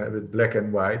want to have it black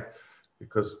and white,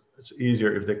 because it's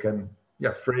easier if they can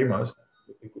frame us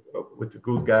with the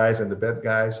good guys and the bad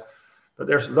guys. But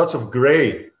there's lots of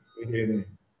gray within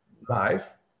life,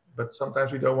 but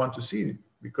sometimes we don't want to see it,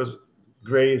 because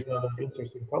gray is not an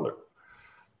interesting color.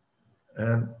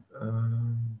 And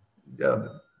if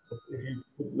you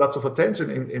put lots of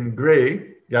attention in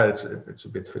gray, it's a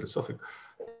bit philosophical.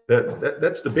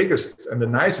 That's the biggest and the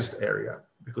nicest area,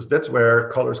 because that's where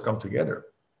colors come together.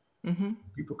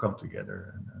 People come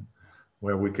together, and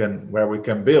where we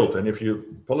can build. And if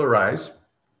you polarize,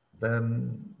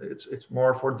 then it's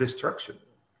more for destruction.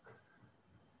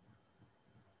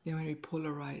 When we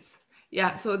polarize.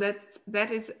 So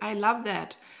that is, I love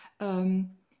that. To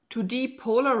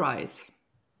depolarize.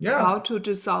 How to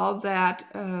dissolve that.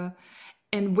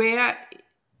 And where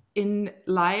in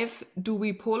life do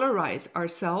we polarize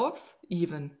ourselves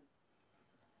even?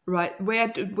 Right? Where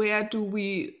do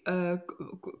we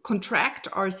contract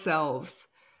ourselves?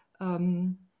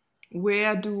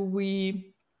 Where do we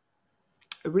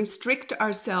restrict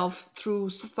ourselves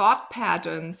through thought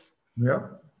patterns?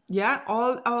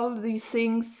 All these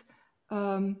things.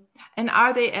 And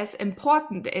are they as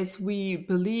important as we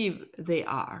believe they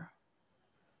are?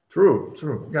 True.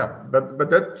 But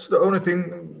that's the only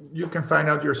thing you can find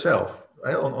out yourself,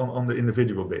 right? on the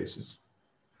individual basis.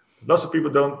 Lots of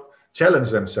people don't challenge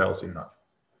themselves enough.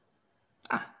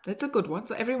 That's a good one.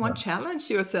 So everyone challenge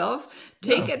yourself.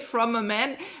 Take it from a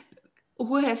man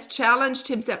who has challenged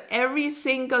himself every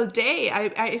single day.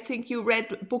 I think you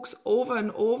read books over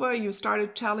and over. You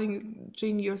started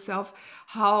challenging yourself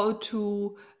how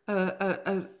to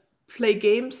play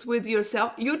games with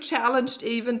yourself. You challenged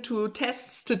even to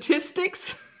test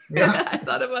statistics. I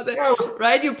thought about that.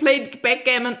 Right? You played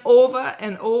backgammon over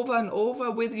and over and over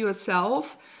with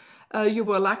yourself. You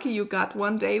were lucky you got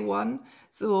one day one.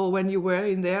 So when you were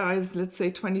in there, let's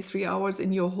say 23 hours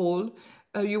in your hole,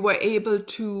 you were able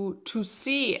to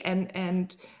see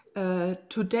and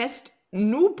to test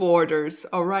new borders,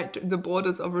 all right, the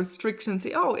borders of restrictions.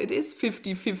 It is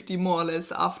 50-50 more or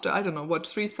less after, I don't know,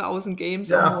 3,000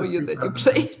 games or more that you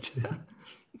played.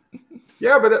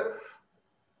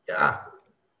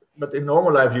 But in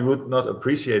normal life, you would not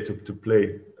appreciate to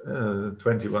play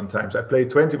 21 times. I played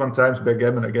 21 times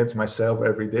backgammon against myself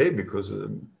every day because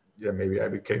maybe I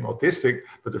became autistic.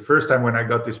 But the first time when I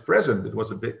got this present, it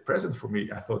was a big present for me.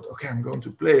 I thought, okay, I'm going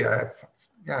to play. I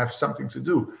have something to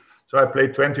do. So I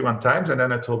played 21 times, and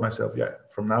then I told myself,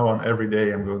 from now on, every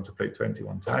day I'm going to play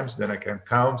 21 times. Then I can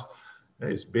count.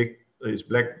 Is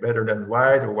black better than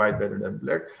white, or white better than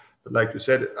black? But like you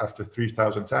said, after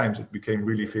 3,000 times, it became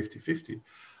really 50-50.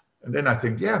 And then I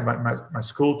think, my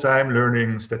school time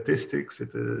learning statistics,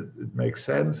 it makes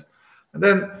sense. And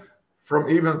then from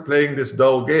even playing this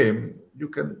dull game, you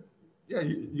can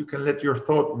let your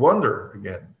thought wander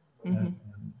again. And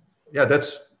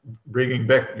that's bringing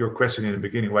back your question in the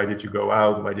beginning. Why did you go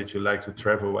out? Why did you like to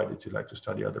travel? Why did you like to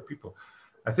study other people?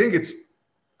 I think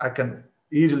I can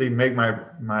easily make my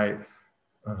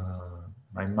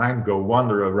mind go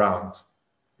wander around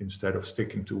instead of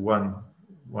sticking to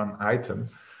one item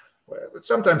But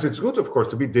sometimes it's good, of course,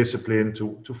 to be disciplined,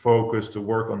 to focus, to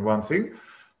work on one thing.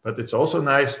 But it's also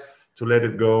nice to let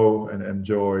it go and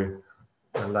enjoy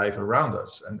life around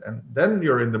us. And then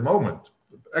you're in the moment.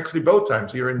 Actually, both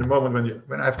times you're in the moment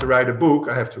when I have to write a book,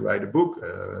 I have to write a book.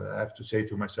 I have to say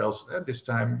to myself, at this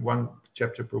time, 1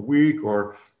 chapter per week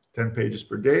or 10 pages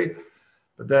per day.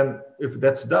 But then if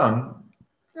that's done,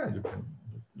 yeah,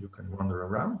 you can wander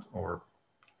around. Or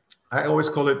I always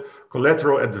call it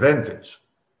collateral advantage.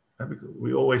 Because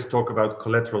we always talk about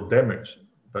collateral damage.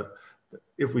 But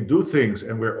if we do things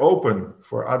and we're open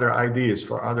for other ideas,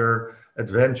 for other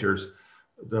adventures,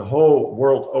 the whole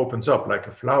world opens up like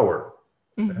a flower.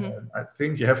 And I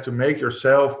think you have to make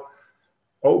yourself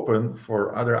open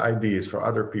for other ideas, for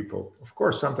other people. Of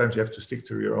course, sometimes you have to stick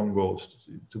to your own goals,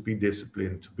 to be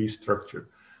disciplined, to be structured,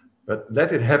 but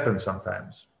let it happen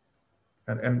sometimes.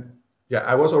 And yeah,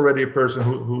 I was already a person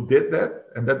who did that,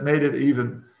 and that made it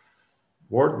even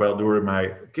worthwhile during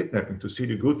my kidnapping, to see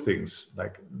the good things,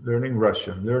 like learning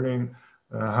Russian, learning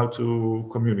how to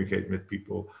communicate with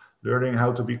people, learning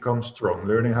how to become strong,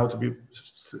 learning how to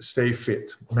stay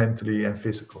fit mentally and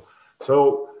physical.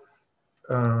 So,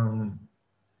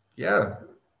 yeah,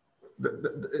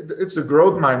 it's the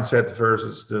growth mindset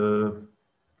versus the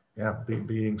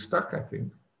being stuck, I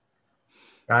think.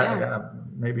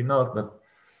 Maybe not, but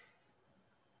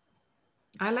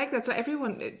I like that. So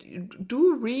everyone,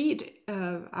 do read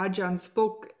Arjan's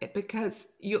book, because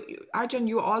Arjan,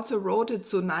 you also wrote it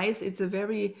so nice. It's a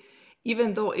very,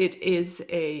 even though it is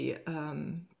a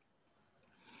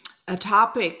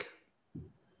topic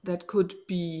that could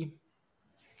be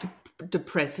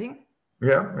depressing,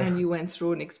 and you went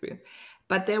through an experience,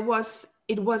 but it was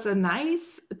a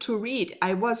nice to read.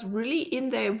 I was really in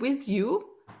there with you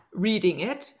reading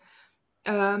it,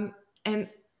 and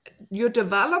your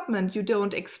development, you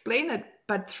don't explain it,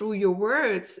 but through your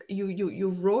words,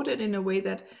 you wrote it in a way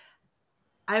that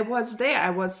I was there. I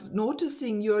was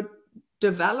noticing your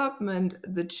development,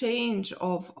 the change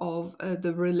of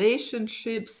the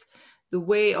relationships, the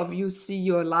way of you see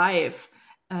your life,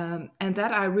 and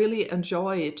that I really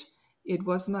enjoyed. It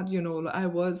was not,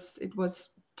 it was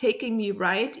taking me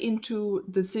right into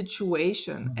the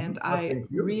situation, and I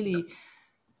really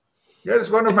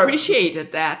it's one of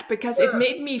appreciated that, because it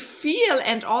made me feel,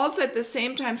 and also at the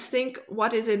same time think,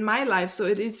 what is in my life. So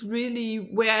it is really,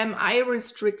 where am I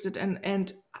restricted,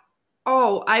 and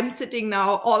oh, I'm sitting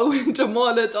now all winter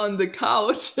more or less on the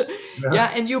couch.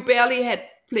 And you barely had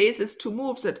places to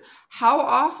move. That how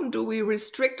often do we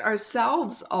restrict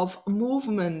ourselves of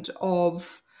movement,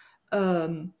 of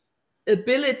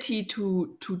ability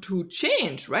to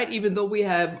change, right? Even though we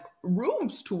have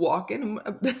rooms to walk in,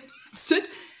 sit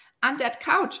on that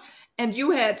couch, and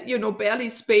you had barely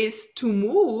space to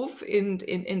move in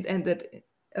that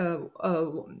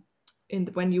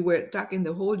when you were dug in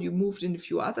the hole, you moved in a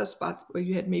few other spots where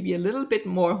you had maybe a little bit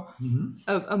more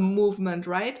a movement,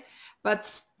 right?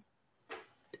 But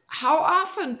how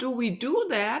often do we do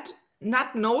that,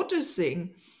 not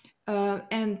noticing,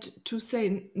 and to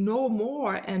say no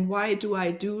more, and why do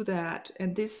I do that?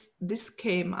 And this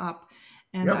came up,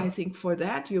 and I think for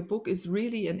that your book is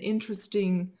really an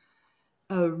interesting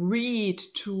read,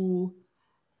 to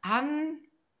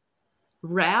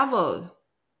unravel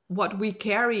what we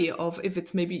carry of, if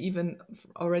it's maybe even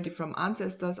already from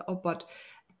ancestors, but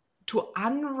to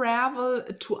unravel,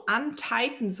 to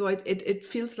untighten. So it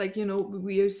feels like,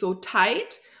 we are so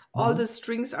tight, all the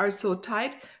strings are so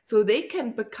tight, so they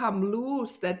can become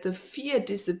loose, that the fear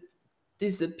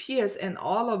disappears, and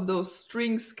all of those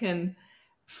strings can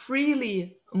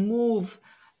freely move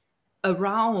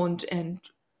around, and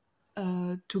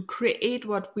to create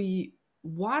what we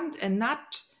want, and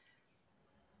not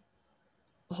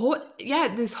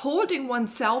this holding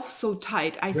oneself so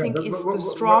tight, I think is the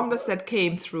strongest that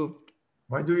came through.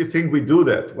 Why do you think we do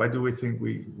that? Why do we think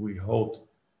we hold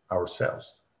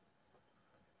ourselves?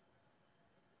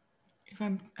 If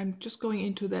I'm just going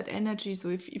into that energy, so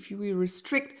if we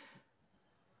restrict,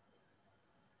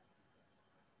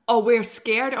 or we're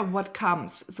scared of what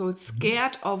comes, so it's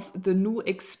scared of the new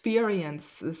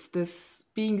experiences, this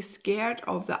being scared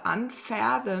of the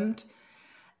unfathomed,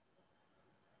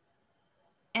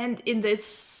 and in the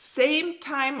same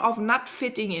time of not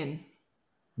fitting in.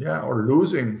 Yeah, or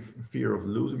losing, fear of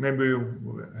losing. Maybe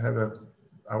we have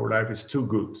our life is too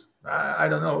good. I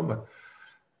don't know, but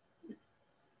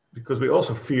because we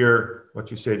also fear what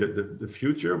you say, the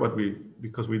future,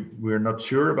 because we're not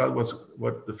sure about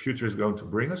what the future is going to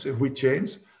bring us if we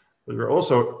change, but we're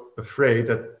also afraid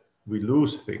that we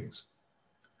lose things.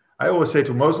 I always say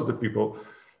to most of the people,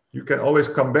 you can always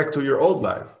come back to your old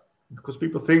life, because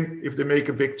people think if they make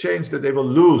a big change that they will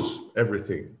lose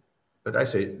everything. but I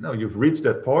say, no, you've reached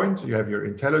that point. You have your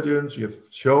intelligence. You have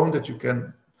shown that you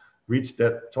can reach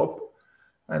that top.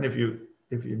 And if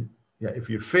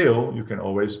you fail, you can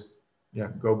always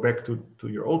go back to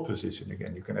your old position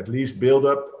again. You can at least build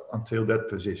up until that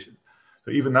position.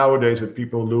 So even nowadays, with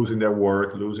people losing their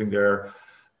work, losing their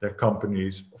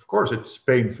companies, of course it's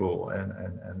painful, and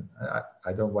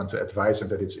I don't want to advise them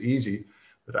that it's easy,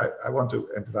 but I want to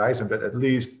advise them that at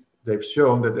least they've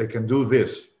shown that they can do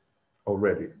this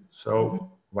already.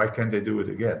 So why can't they do it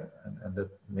again? And that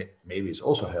maybe is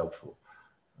also helpful.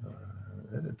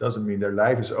 It doesn't mean their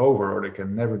life is over or they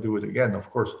can never do it again. Of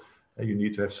course, you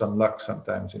need to have some luck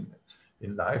sometimes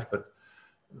in life, but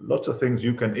lots of things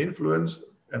you can influence,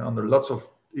 and under lots of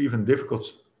even difficult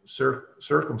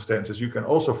circumstances, you can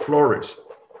also flourish.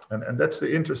 And that's the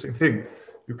interesting thing.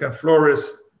 You can flourish,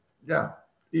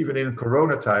 even in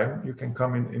Corona time, you can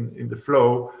come in the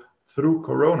flow through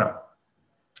Corona.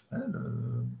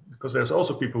 Because there's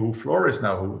also people who flourish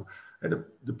now,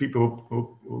 the people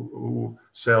who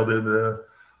sell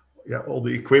all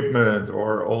the equipment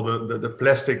or all the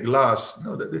plastic glass.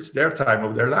 No, it's their time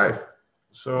of their life.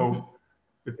 So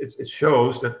it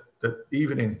shows that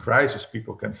even in crisis,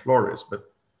 people can flourish. But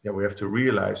we have to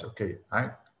realize, okay,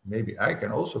 maybe I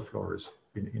can also flourish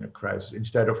in a crisis,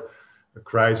 instead of a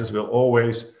crisis will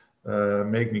always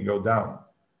make me go down.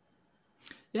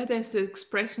 Yeah, there's the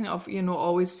expression of,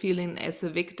 always feeling as a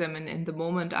victim. And in the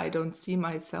moment, I don't see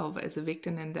myself as a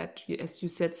victim. And that, as you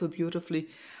said so beautifully,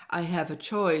 I have a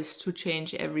choice to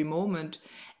change every moment.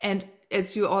 And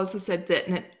as you also said,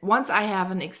 that once I have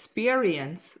an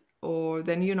experience, or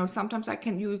then, sometimes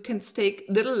you can take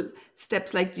little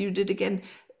steps like you did again,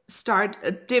 start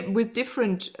with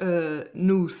different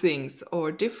new things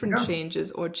or different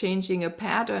changes, or changing a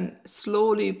pattern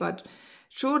slowly, but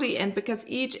surely, and because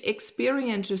each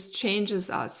experience just changes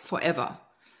us forever,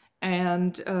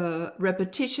 and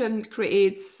repetition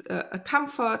creates a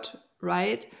comfort,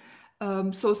 right?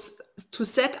 So to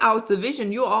set out the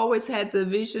vision, you always had the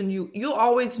vision. You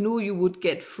always knew you would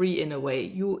get free in a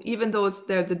way. Even though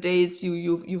there are the days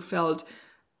you felt,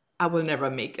 I will never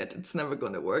make it. It's never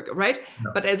going to work, right?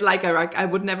 No. But as I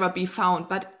would never be found.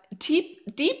 But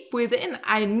deep within,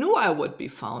 I knew I would be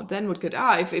found. Then would get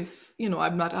if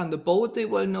I'm not on the boat, they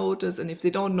will notice, and if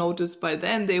they don't notice by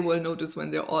then, they will notice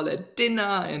when they're all at dinner.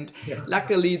 And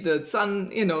luckily, the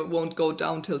sun won't go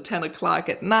down till 10 o'clock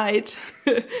at night.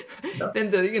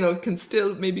 Then can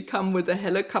still maybe come with a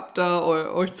helicopter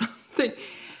or something.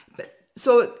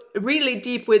 So really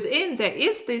deep within, there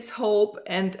is this hope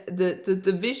and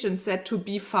the vision set to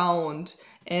be found.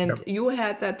 And you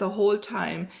had that the whole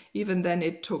time. Even then,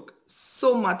 it took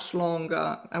so much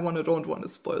longer. I don't want to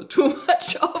spoil too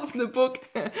much of the book,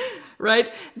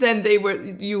 right? Than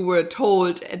you were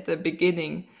told at the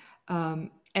beginning, and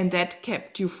that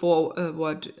kept you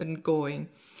forward and going.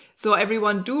 So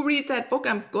everyone, do read that book.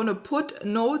 I'm going to put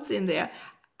notes in there.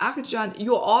 Arjan,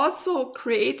 you also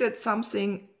created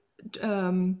something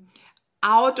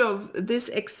out of these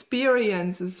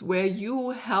experiences where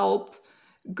you help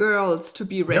girls to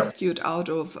be rescued out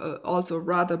of also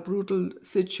rather brutal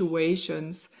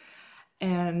situations,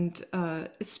 and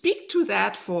speak to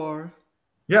that for.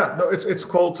 It's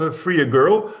called Free a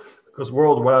Girl, because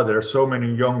worldwide there are so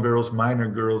many young girls, minor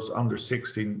girls under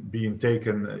 16 being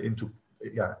taken into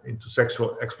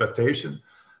sexual exploitation,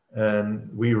 and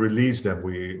we release them.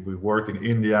 We work in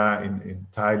India, in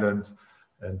Thailand,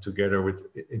 and together with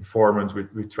informants,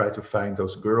 we try to find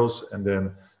those girls, and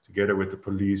then together with the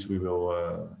police, we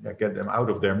will get them out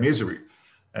of their misery.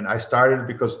 And I started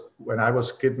because when I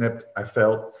was kidnapped, I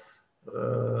felt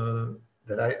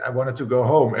that I wanted to go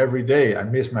home every day. I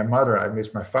miss my mother, I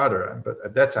miss my father. But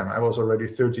at that time, I was already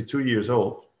 32 years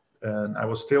old, and I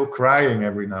was still crying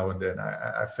every now and then.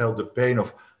 I felt the pain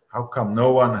of how come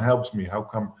no one helps me? How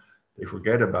come they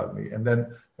forget about me? And then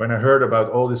when I heard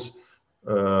about all this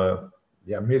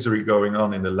misery going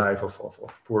on in the life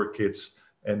of poor kids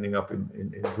ending up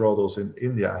in brothels in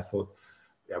India, I thought,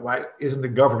 why isn't the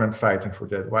government fighting for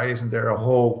that? Why isn't there a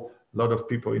whole lot of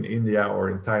people in India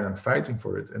or in Thailand fighting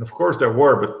for it? And of course there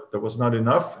were, but there was not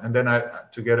enough. And then I,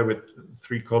 together with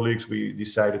 3 colleagues, we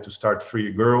decided to start Free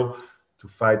a Girl to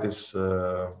fight this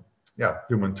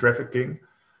human trafficking.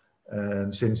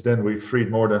 And since then we've freed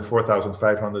more than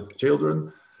 4,500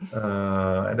 children.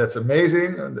 And that's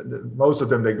amazing. Most of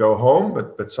them, they go home,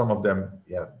 but some of them,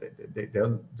 they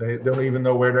don't even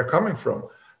know where they're coming from.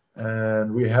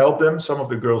 And we help them. Some of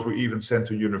the girls we even sent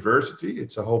to university.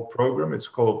 It's a whole program. It's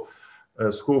called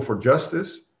School for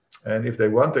Justice. And if they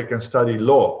want, they can study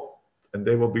law. And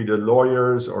they will be the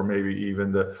lawyers or maybe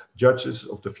even the judges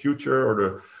of the future or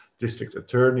the district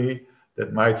attorney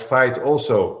that might fight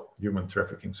also human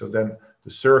trafficking. So then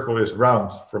the circle is round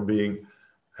from being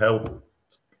held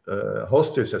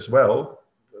hostage as well,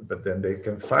 but then they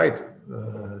can fight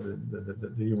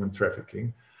the human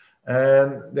trafficking.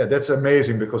 And yeah, that's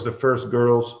amazing, because the first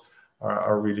girls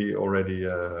are really already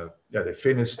they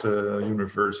finished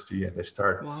university, and they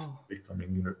start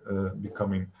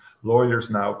becoming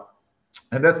lawyers now,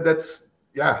 and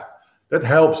that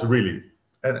helps really.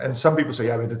 And some people say,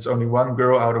 but it's only one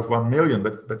girl out of 1 million,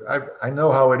 but I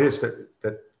know how it is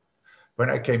that when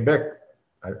I came back,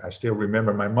 I still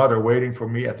remember my mother waiting for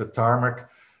me at the tarmac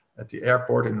at the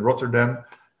airport in Rotterdam,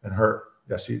 and her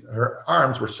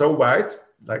arms were so wide,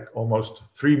 like almost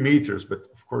 3 meters, but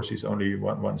of course she's only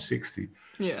 160.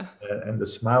 Yeah. And the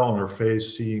smile on her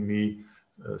face, seeing me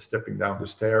stepping down the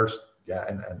stairs.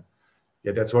 And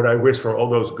that's what I wish for all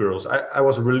those girls. I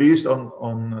was released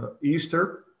on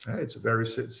Easter. It's a very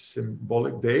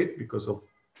symbolic date because of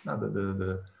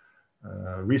the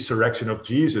resurrection of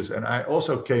Jesus. And I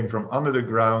also came from under the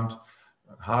ground,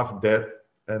 half dead,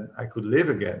 and I could live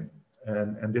again.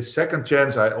 And this second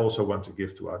chance I also want to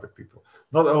give to other people.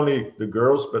 Not only the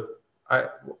girls, but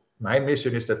my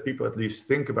mission is that people at least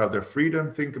think about their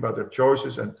freedom, think about their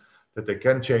choices, and that they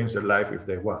can change their life if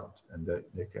they want, and that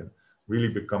they can really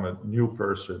become a new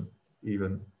person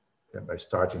even by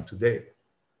starting today.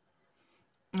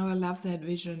 Oh, I love that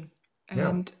vision.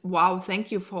 And wow,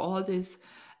 thank you for all this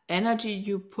energy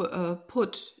you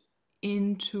put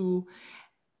into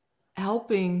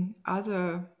helping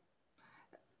other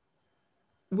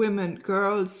women,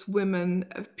 girls, women,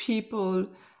 people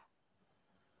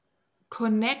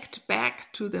connect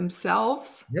back to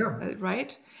themselves,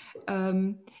 right?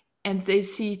 And they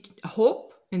see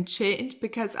hope and change,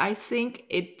 because I think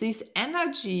this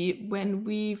energy, when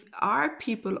we are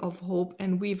people of hope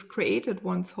and we've created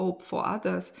one's hope for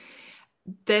others,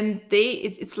 then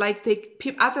it's like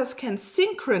others can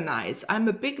synchronize. I'm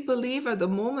a big believer the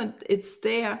moment it's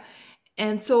there.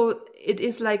 And so it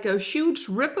is like a huge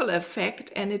ripple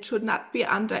effect, and it should not be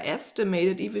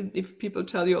underestimated, even if people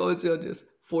tell you, it's just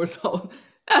 4,000.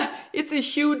 It's a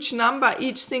huge number.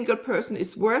 Each single person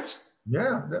is worth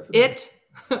it,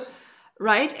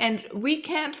 right? And we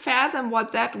can't fathom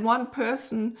what that one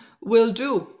person will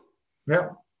do. Yeah,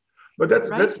 but that's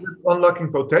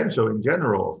unlocking potential in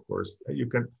general, of course. You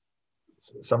can,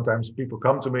 sometimes people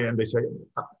come to me and they say,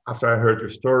 after I heard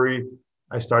your story,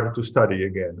 I started to study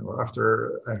again, or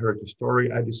after I heard the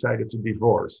story, I decided to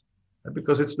divorce. And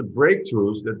because it's the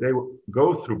breakthroughs that they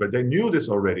go through, but they knew this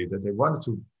already, that they wanted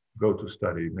to go to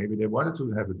study. Maybe they wanted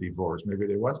to have a divorce. Maybe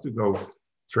they wanted to go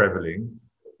traveling,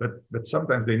 but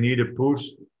sometimes they need a push,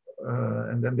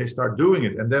 and then they start doing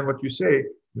it. And then what you say,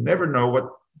 you never know what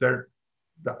the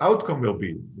outcome will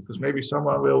be, because maybe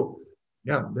someone will,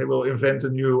 they will invent a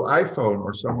new iPhone,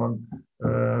 or someone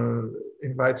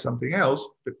invite something else,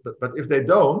 but if they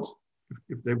don't,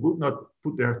 if they would not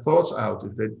put their thoughts out,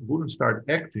 if they wouldn't start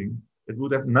acting, it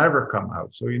would have never come out.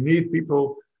 So you need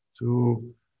people to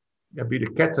be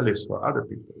the catalyst for other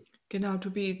people. To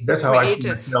be that's creative. How I see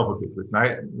myself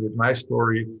with my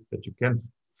story, that you can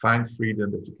find freedom,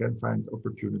 that you can find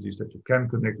opportunities, that you can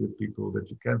connect with people,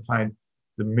 that you can find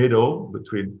the middle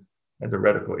between the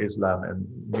radical Islam and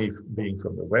me being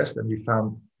from the West, and we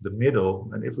found the middle.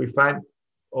 And if we find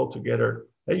all together,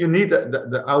 and you need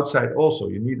the outside also.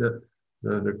 You need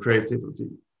the creativity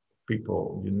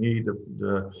people. You need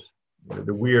the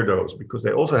weirdos, because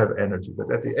they also have energy. But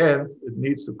at the end, it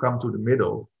needs to come to the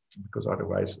middle, because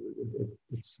otherwise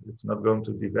it's not going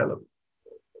to develop.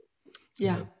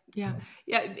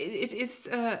 It is.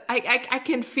 I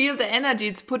can feel the energy.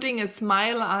 It's putting a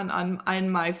smile on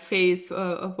my face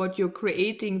of what you're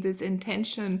creating, this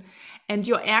intention, and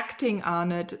you're acting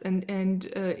on it, and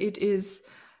it is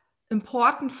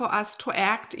important for us to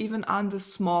act even on the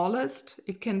smallest.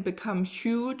 It can become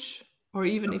huge, or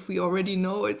even if we already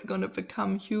know it's going to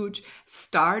become huge,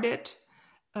 start it.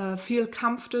 Feel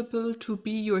comfortable to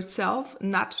be yourself,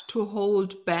 not to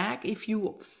hold back. If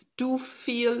you do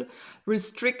feel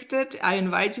restricted, I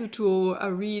invite you to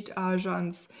read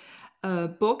Arjan's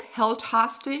book, Held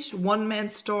Hostage, One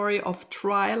Man's Story of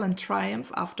Trial and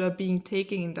Triumph After Being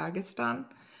Taken in Dagestan.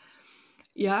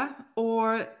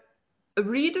 Or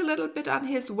read a little bit on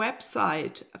his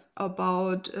website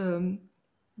about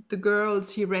the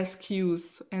girls he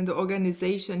rescues and the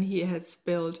organization he has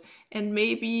built. And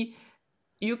maybe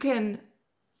you can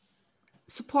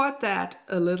support that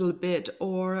a little bit,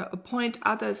 or point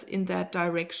others in that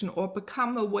direction, or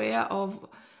become aware of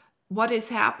what is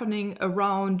happening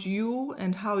around you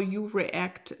and how you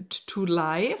react to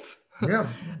life.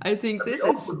 I think this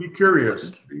is be curious.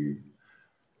 important.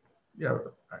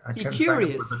 I Be can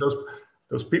curious.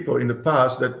 those people in the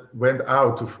past that went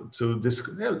out to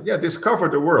discover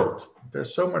the world.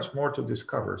 There's so much more to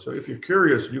discover. So if you're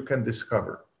curious, you can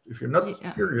discover. If you're not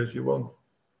curious, you won't.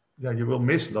 Yeah, you will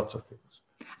miss lots of things.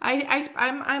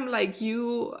 I'm like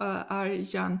you,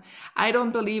 Arjan. I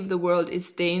don't believe the world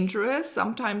is dangerous.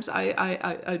 Sometimes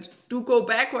I do go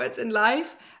backwards in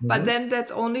life, but then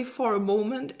that's only for a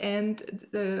moment, and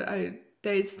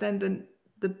there's then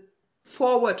the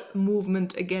forward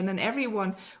movement again. And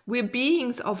everyone, we're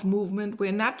beings of movement.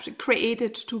 We're not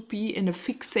created to be in a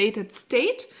fixated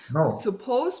state. No. We're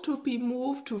supposed to be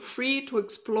moved, to free, to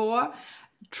explore,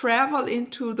 travel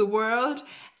into the world.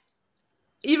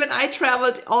 Even I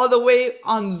traveled all the way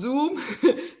on Zoom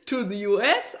to the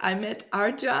US. I met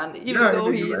Arjan, even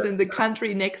though he is in the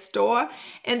country next door.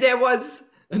 And there was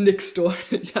next door,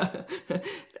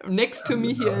 next to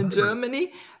me here in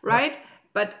Germany, right?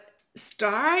 But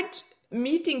start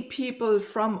meeting people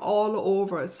from all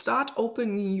over. Start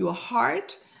opening your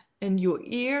heart and your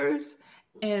ears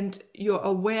and your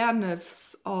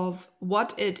awareness of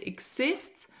what it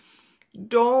exists.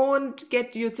 Don't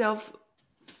get yourself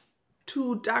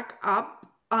too dug up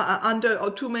under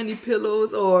or too many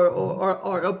pillows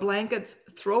or blankets.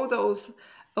 Throw those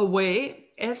away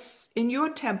as in your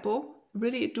tempo.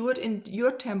 Really do it in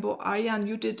your tempo. Arjan,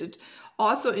 you did it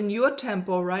also in your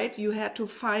tempo, right? You had to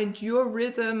find your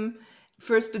rhythm,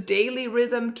 first a daily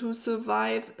rhythm to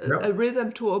survive, a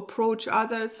rhythm to approach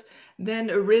others, then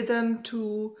a rhythm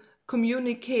to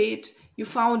communicate. You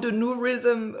found a new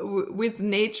rhythm with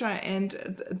nature, and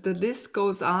the list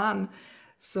goes on.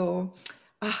 So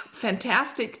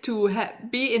fantastic to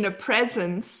be in a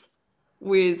presence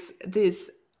with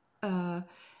this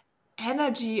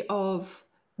energy of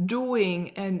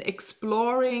doing and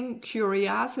exploring,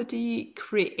 curiosity,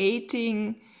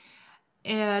 creating,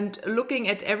 and looking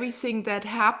at everything that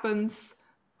happens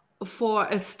for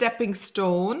a stepping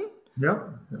stone.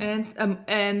 And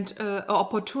an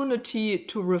opportunity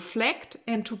to reflect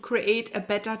and to create a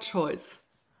better choice.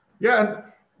 Yeah,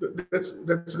 and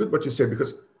that's good what you say,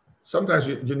 because sometimes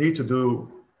you need to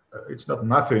do, it's not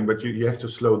nothing, but you have to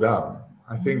slow down.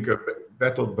 I think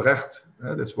Bertolt Brecht,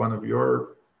 that's one of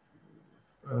your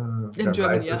in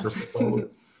German,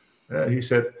 he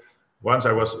said, once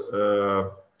I was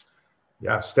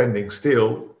standing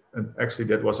still, and actually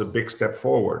that was a big step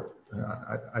forward.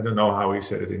 I don't know how he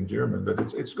said it in German,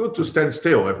 but it's good to stand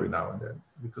still every now and then,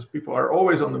 because people are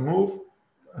always on the move.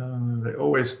 They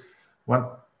always want,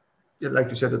 like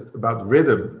you said about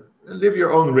rhythm, live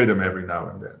your own rhythm every now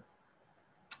and then.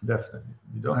 Definitely.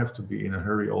 You don't have to be in a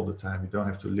hurry all the time. You don't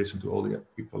have to listen to all the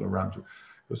people around you,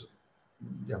 because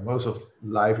most of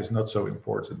life is not so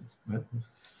important.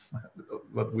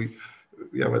 But we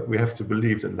have to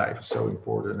believe that life is so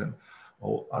important, and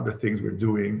all other things we're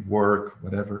doing, work,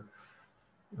 whatever.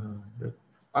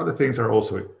 Other things are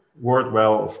also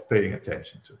worthwhile of paying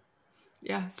attention to.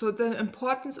 Yeah, so the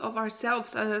importance of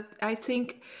ourselves, I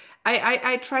think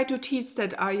I try to teach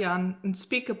that, Arjan, and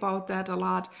speak about that a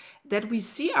lot, that we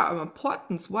see our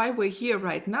importance, why we're here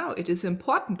right now. It is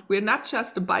important. We're not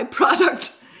just a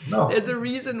byproduct. No. There's a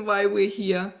reason why we're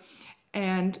here.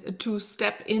 And to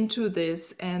step into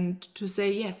this and to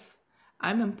say, yes,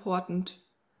 I'm important.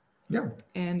 Yeah.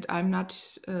 And I'm not,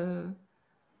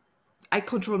 I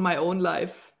control my own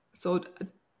life. So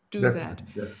do that.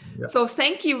 Yeah. So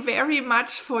thank you very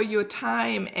much for your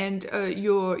time and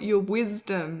your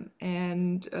wisdom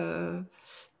and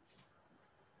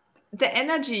the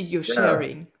energy you're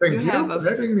sharing. Thank you for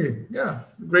having me. Yeah,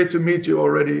 great to meet you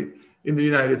already in the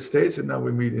United States, and now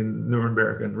we meet in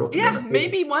Nuremberg and Rotterdam. Yeah,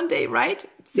 maybe one day, right?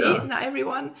 See, now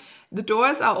everyone, the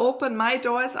doors are open. My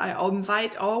doors. I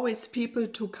invite always people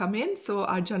to come in. So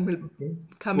Arjan will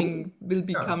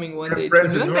be coming one day to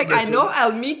Nuremberg. I know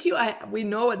I'll meet you. We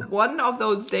know at one of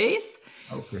those days.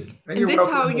 Okay. And this is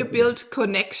how you build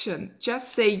connection.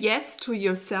 Just say yes to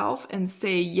yourself and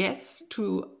say yes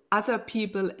to other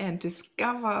people and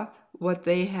discover what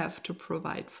they have to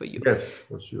provide for you. Yes,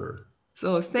 for sure.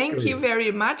 So thank you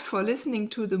very much for listening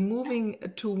to the Moving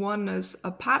to Oneness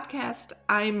podcast.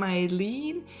 I'm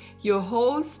Eileen, your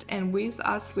host, and with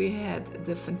us we had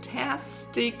the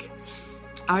fantastic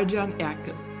Arjan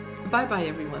Erkel. Bye-bye,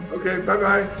 everyone. Okay,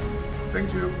 bye-bye.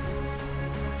 Thank you.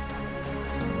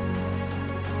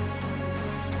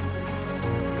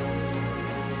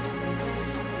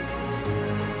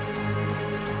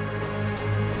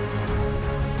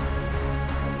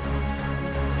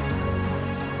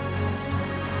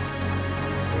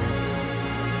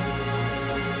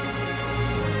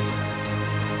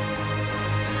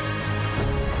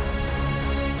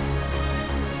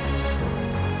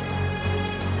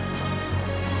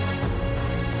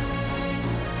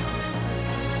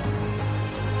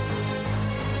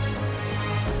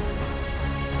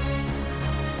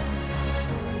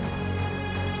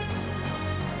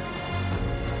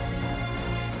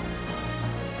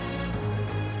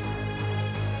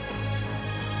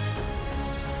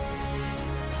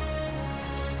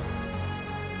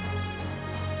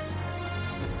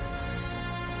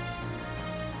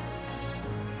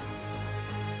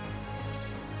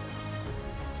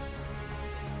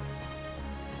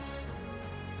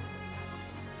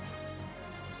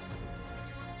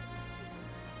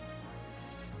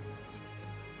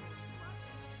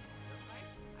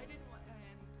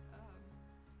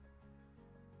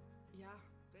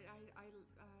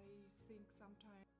 sometimes